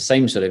the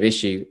same sort of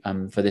issue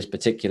for this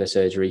particular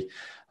surgery,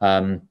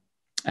 it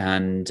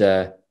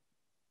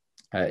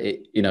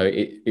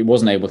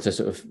wasn't able to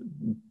sort of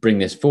bring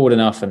this forward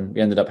enough, and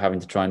we ended up having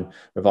to try and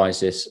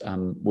revise this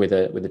with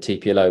a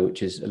TPLO,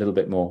 which is a little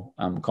bit more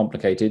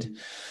complicated.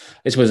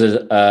 This was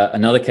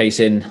another case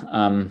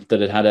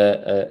that had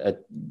a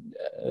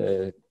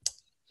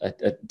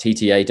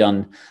TTA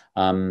done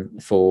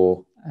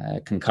for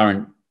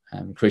concurrent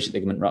cruciate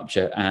ligament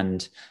rupture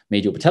and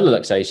medial patellar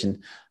luxation.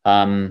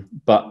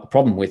 But the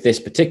problem with this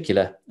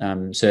particular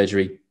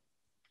surgery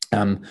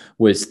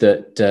was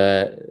that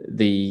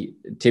the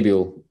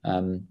tibial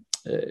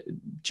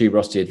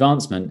tuberosity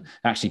advancement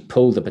actually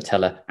pulled the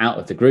patella out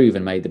of the groove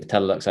and made the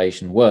patellar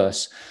luxation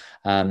worse.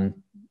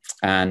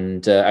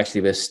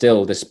 Actually, there's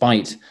still,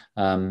 despite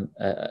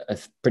a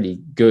pretty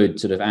good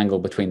sort of angle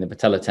between the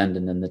patellar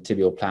tendon and the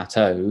tibial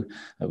plateau,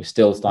 there was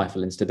still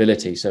stifle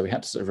instability. So we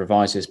had to sort of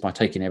revise this by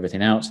taking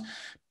everything out,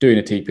 doing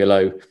a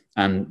TPLO,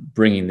 and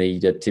bringing the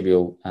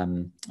tibial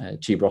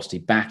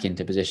tuberosity back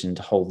into position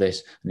to hold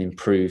this and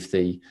improve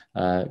the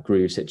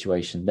groove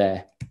situation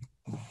there.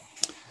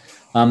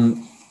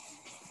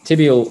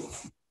 Tibial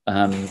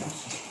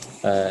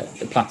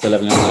plateau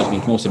level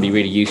can also be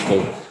really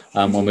useful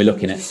when we're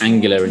looking at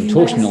angular and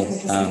torsional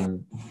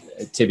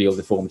tibial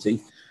deformity,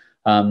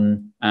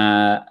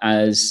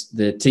 as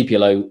the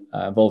TPLO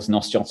involves an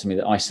osteotomy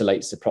that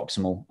isolates the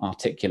proximal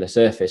articular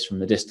surface from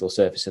the distal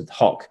surface of the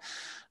hock,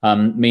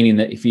 meaning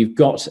that if you've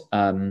got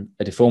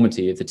a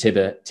deformity of the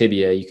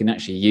tibia, you can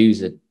actually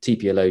use a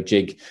TPLO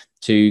jig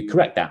to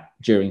correct that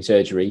during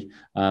surgery,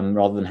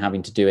 rather than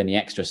having to do any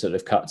extra sort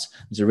of cuts.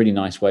 It's a really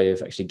nice way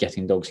of actually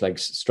getting dogs'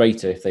 legs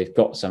straighter if they've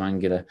got some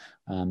angular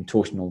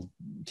torsional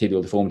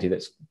tibial deformity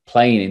that's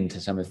playing into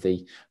some of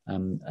the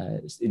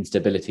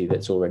instability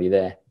that's already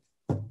there.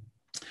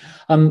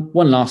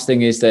 One last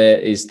thing is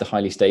the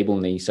highly stable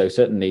knee. So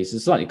certainly it's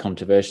a slightly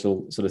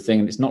controversial sort of thing,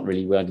 and it's not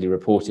really widely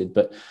reported,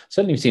 but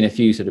certainly we've seen a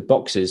few sort of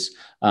boxes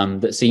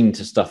that seem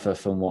to suffer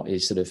from what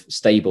is sort of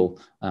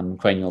stable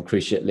cranial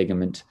cruciate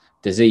ligament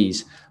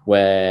disease,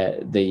 where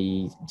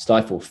the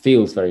stifle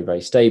feels very,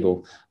 very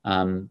stable,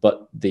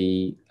 but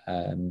there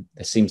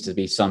seems to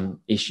be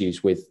some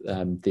issues with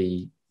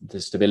the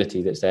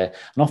stability that's there.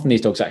 And often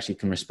these dogs actually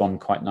can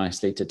respond quite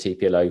nicely to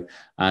TPLO,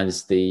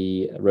 as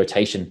the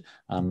rotation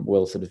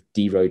will sort of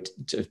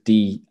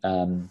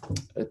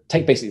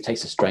basically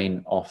takes a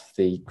strain off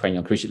the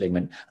cranial cruciate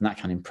ligament, and that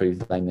can improve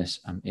the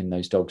lameness in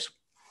those dogs.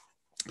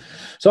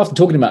 So after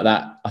talking about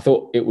that, I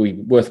thought it would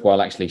be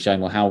worthwhile actually showing,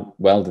 well, how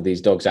well do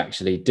these dogs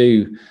actually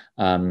do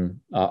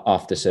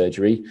after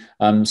surgery.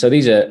 So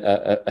these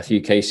are a few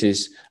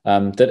cases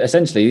that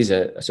essentially these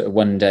are sort of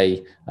 1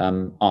 day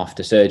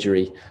after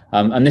surgery.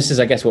 And this is,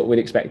 I guess, what we'd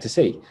expect to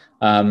see.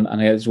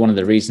 And it's one of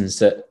the reasons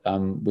that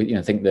we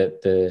think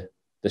that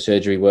the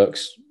surgery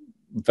works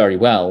very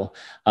well,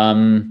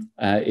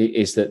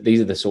 is that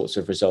these are the sorts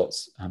of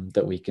results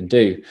that we can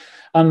do.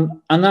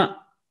 And that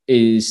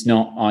is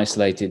not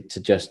isolated to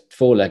just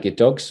four-legged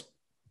dogs.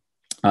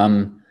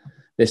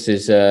 This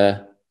is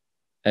a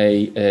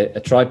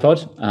tripod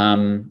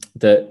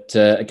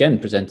that again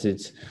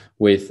presented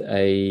with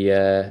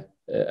a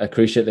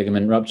cruciate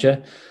ligament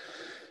rupture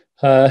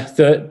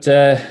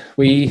that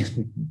we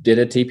did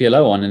a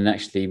TPLO on, and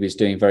actually was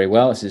doing very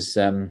well. This is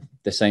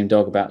the same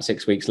dog about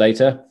 6 weeks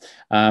later,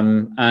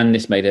 and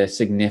this made a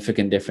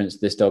significant difference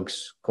to this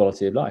dog's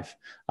quality of life.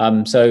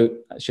 So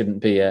that shouldn't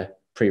be a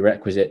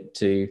prerequisite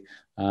to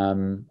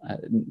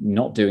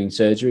not doing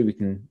surgery. We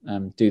can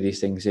do these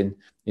things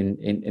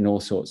in all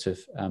sorts of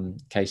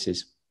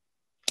cases.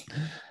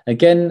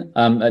 Again,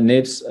 at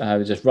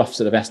NiVS, just rough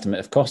sort of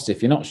estimate of cost.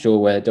 If you're not sure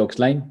where a dog's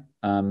lame,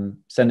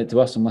 send it to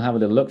us and we'll have a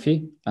little look for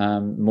you.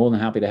 More than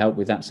happy to help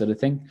with that sort of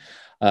thing.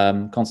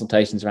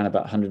 Consultations around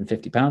about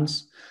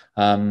 £150,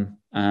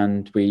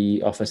 and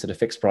we offer sort of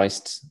fixed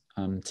priced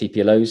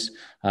TPLOs.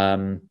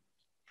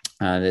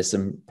 There's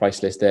some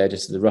price list there,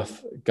 just as a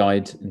rough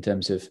guide in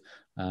terms of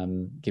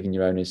giving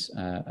your owners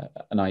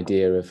an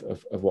idea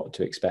of what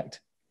to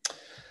expect.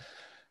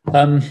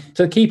 So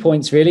the key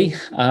points really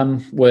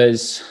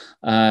was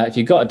if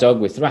you've got a dog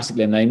with thoracic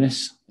limb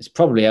lameness, it's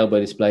probably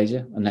elbow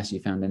dysplasia, unless you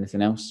found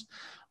anything else.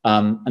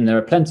 And there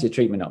are plenty of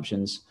treatment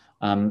options,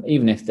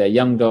 even if they're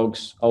young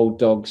dogs, old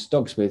dogs,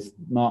 dogs with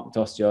marked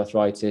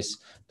osteoarthritis,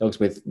 dogs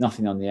with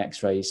nothing on the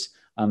x-rays.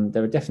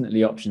 There are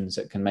definitely options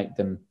that can make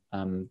them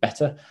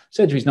better.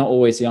 Surgery is not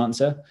always the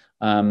answer,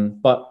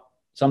 but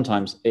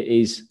sometimes it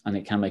is, and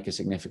it can make a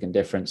significant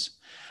difference.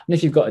 And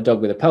if you've got a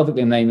dog with a pelvic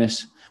limb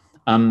lameness,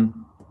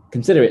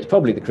 consider it's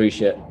probably the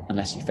cruciate,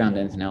 unless you found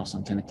anything else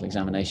on clinical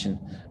examination.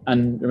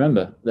 And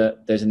remember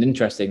that there's an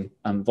interesting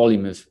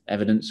volume of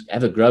evidence,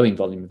 ever-growing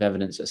volume of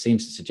evidence, that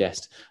seems to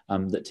suggest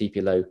that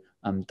TPLO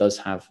does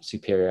have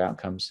superior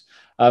outcomes.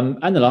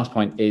 And the last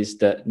point is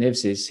that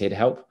NiVS is here to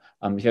help.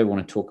 If you ever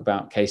want to talk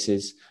about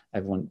cases,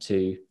 ever want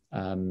to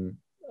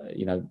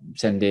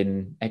send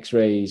in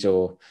x-rays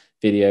or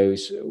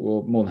videos,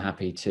 we're more than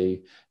happy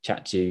to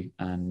chat to you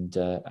and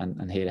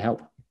here to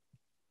help.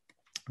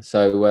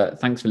 So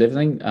thanks for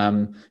listening.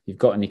 If you've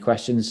got any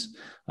questions,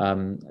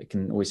 you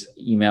can always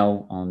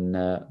email on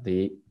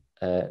the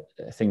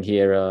thing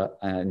here,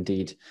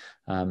 indeed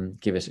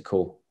give us a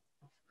call.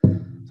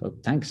 So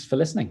thanks for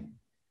listening.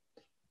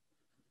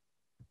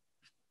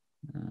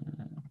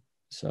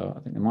 So I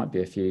think there might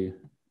be a few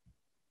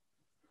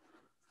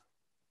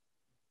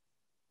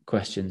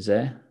questions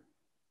there.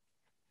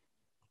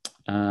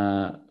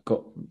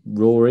 Got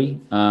Rory,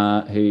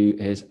 who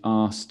has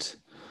asked,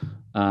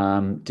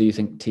 do you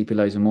think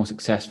TPLOs are more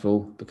successful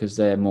because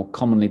they're more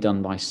commonly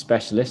done by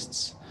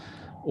specialists,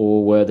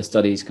 or were the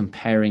studies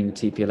comparing the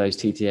TPLOs,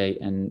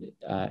 TTA and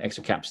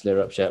extracapsular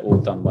rupture all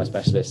done by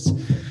specialists?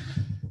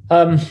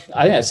 I think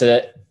that's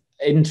an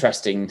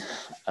interesting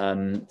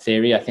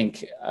theory. I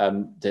think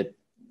that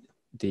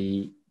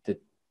the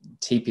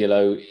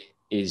TPLO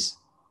is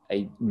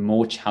a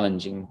more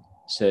challenging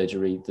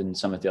surgery than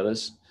some of the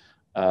others.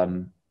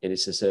 It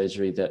is a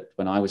surgery that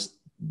when I was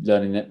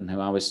learning it and who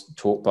I was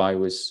taught by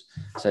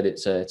said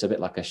it's a bit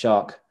like a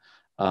shark.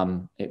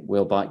 It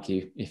will bite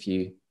you if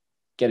you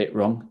get it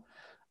wrong.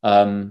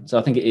 So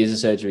I think it is a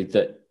surgery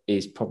that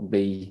is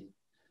probably,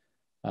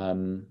 I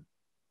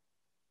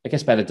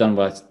guess, better done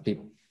by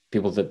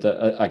people that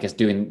are, I guess,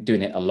 doing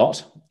it a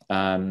lot,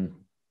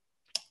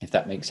 if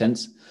that makes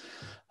sense.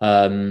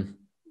 So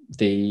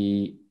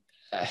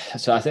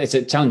I think it's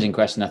a challenging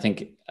question, I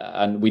think,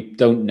 and we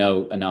don't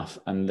know enough.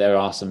 And there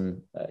are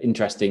some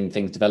interesting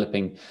things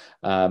developing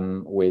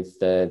with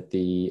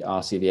the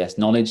RCVS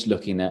knowledge,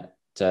 looking at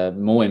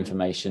more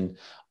information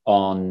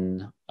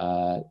on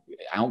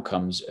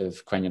outcomes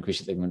of cranial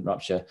cruciate ligament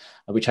rupture,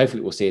 which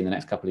hopefully we'll see in the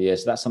next couple of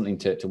years. So that's something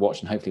to watch,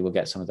 and hopefully we'll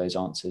get some of those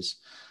answers.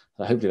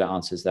 So hopefully that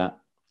answers that.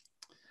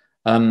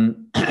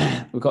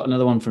 We've got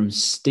another one from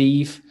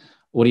Steve.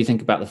 What do you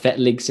think about the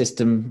VetLig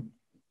system?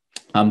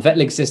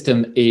 VetLig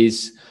system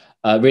is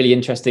really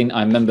interesting.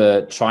 I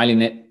remember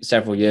trialing it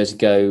several years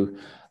ago.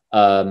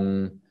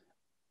 My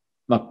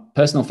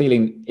personal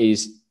feeling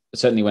is,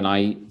 certainly when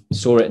I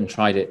saw it and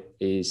tried it,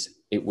 is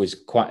it was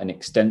quite an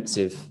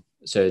extensive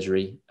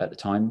surgery at the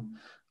time.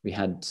 We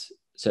had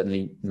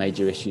certainly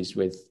major issues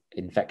with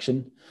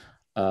infection.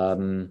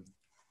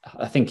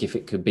 I think if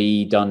it could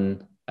be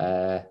done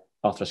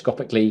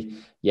arthroscopically,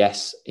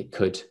 yes, it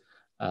could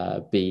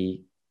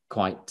be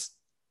quite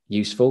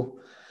useful.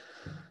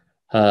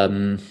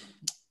 But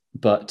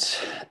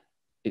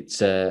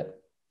it's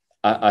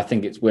I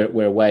think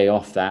we're way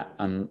off that,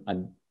 and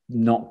I'm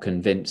not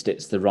convinced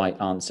it's the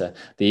right answer.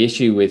 The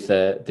issue with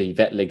the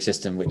VetLig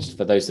system, which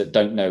for those that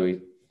don't know,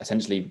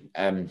 essentially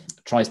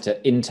tries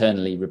to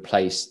internally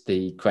replace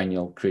the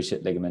cranial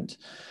cruciate ligament,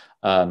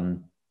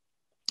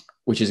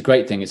 which is a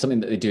great thing. It's something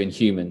that they do in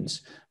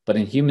humans. But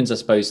in humans, I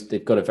suppose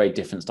they've got a very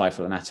different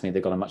stifle anatomy.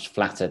 They've got a much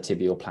flatter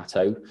tibial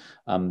plateau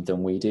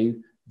than we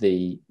do.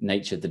 The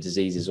nature of the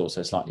disease is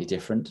also slightly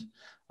different.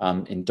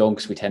 In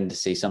dogs, we tend to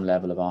see some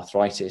level of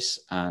arthritis,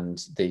 and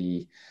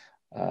the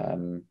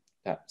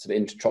that sort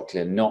of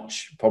intertrochlear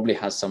notch probably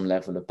has some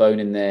level of bone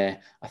in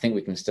there. I think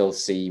we can still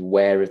see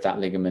wear of that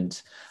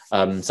ligament.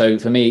 So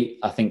for me,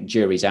 I think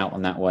jury's out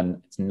on that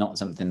one. It's not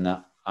something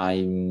that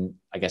I'm,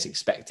 I guess,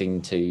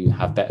 expecting to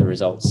have better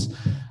results.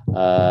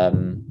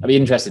 I'd be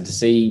interested to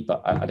see,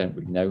 but I don't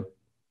really know.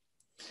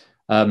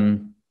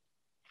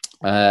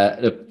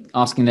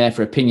 Asking there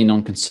for opinion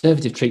on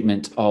conservative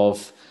treatment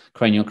of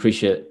cranial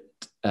cruciate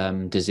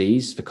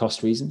disease for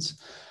cost reasons.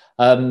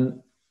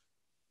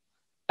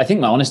 I think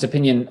my honest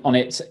opinion on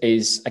it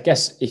is, I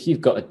guess, if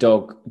you've got a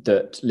dog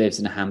that lives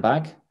in a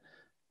handbag,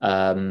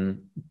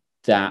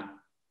 that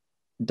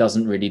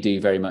doesn't really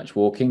do very much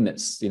walking,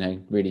 that's,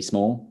 really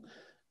small,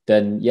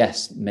 then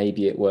yes,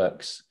 maybe it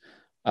works.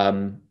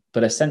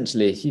 But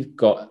essentially, if you've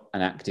got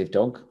an active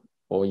dog,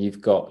 or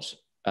you've got,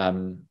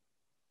 I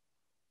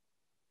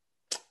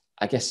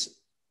guess,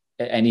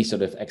 any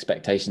sort of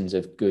expectations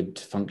of good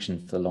function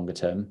for the longer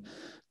term,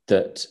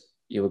 that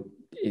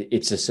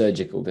it's a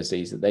surgical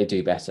disease, that they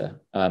do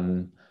better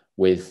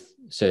with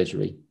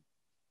surgery.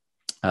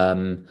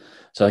 So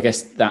I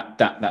guess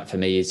that for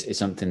me is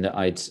something that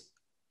I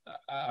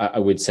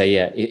would say,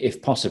 yeah,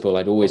 if possible,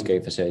 I'd always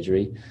go for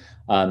surgery.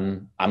 I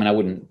mean, I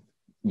wouldn't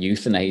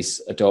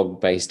euthanize a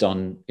dog based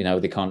on,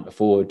 they can't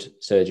afford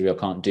surgery or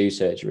can't do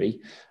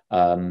surgery.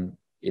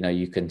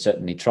 You can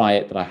certainly try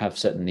it, but I have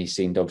certainly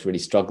seen dogs really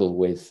struggle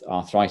with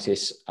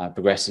arthritis,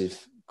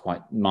 progressive,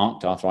 quite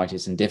marked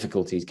arthritis, and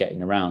difficulties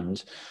getting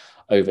around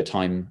over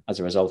time as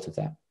a result of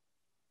that.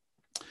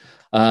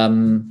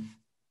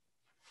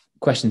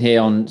 Question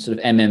here on sort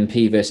of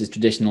MMP versus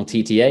traditional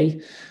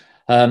TTA.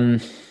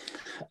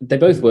 They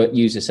both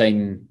use the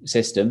same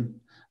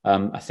system.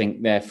 I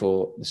think,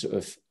 therefore, the sort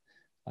of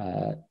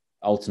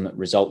ultimate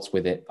results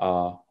with it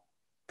are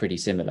pretty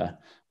similar.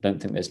 I don't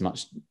think there's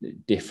much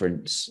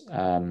difference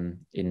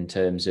in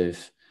terms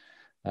of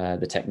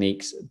the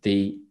techniques.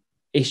 The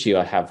issue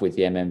I have with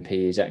the MMP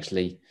is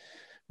actually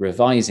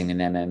revising an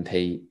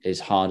MMP is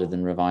harder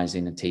than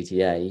revising a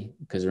TTA,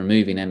 because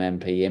removing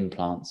MMP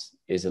implants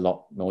is a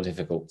lot more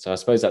difficult. So I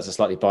suppose that's a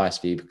slightly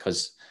biased view,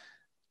 because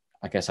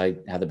I guess I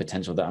had the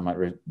potential that I might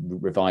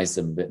revise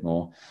them a bit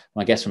more.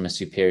 I guess from a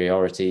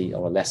superiority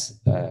or less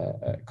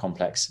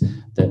complex,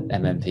 that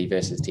MMP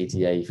versus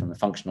TTA from a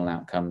functional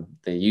outcome,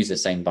 they use the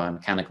same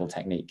biomechanical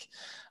technique.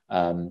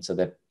 So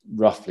they're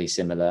roughly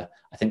similar.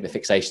 I think the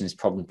fixation is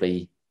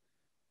probably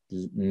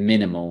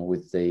minimal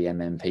with the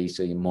MMP,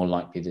 so you're more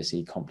likely to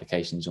see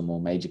complications or more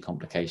major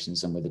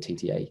complications than with the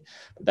TTA.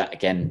 But that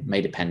again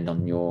may depend on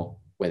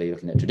whether you're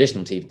looking at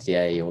traditional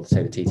TTA or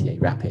say the TTA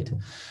rapid.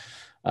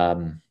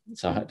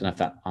 So I don't know if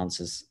that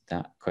answers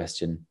that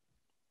question.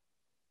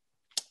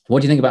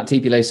 What do you think about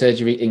TP-low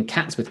surgery in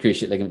cats with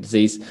cruciate ligament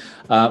disease?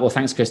 Well,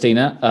 thanks,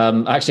 Christina.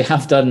 I actually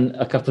have done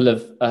a couple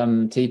of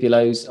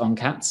TP-lows on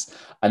cats,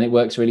 and it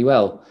works really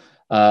well.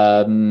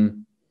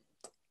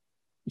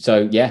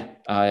 So yeah,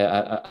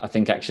 I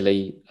think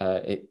actually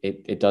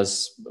it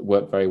does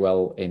work very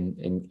well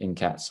in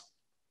cats.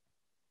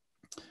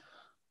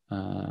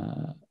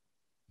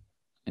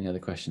 Any other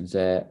questions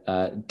there?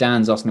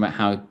 Dan's asking about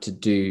how to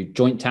do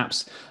joint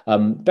taps.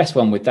 Best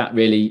one with that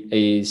really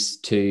is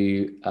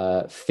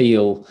to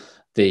feel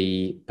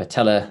the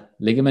patella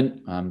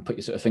ligament, put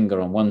your sort of finger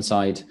on one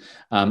side,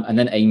 and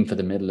then aim for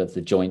the middle of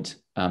the joint,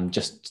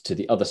 just to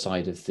the other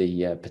side of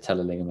the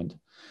patella ligament.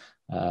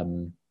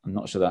 I'm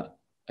not sure that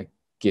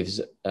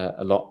gives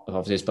a lot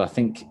of this, but I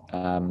think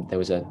there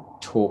was a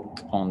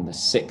talk on the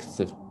 6th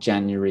of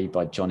January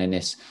by John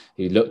Innes,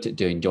 who looked at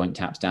doing joint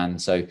taps, Dan.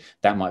 So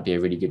that might be a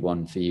really good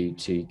one for you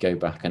to go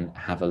back and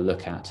have a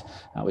look at.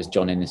 That was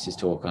John Innes's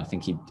talk. I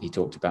think he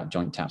talked about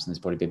joint taps, and there's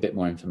probably a bit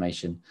more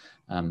information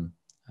on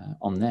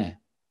there.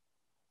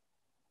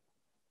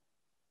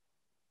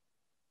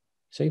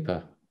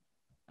 Super.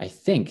 I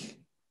think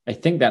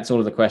that's all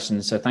of the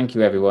questions. So thank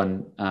you,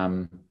 everyone,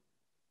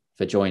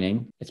 for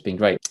joining. It's been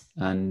great,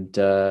 and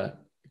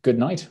good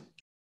night.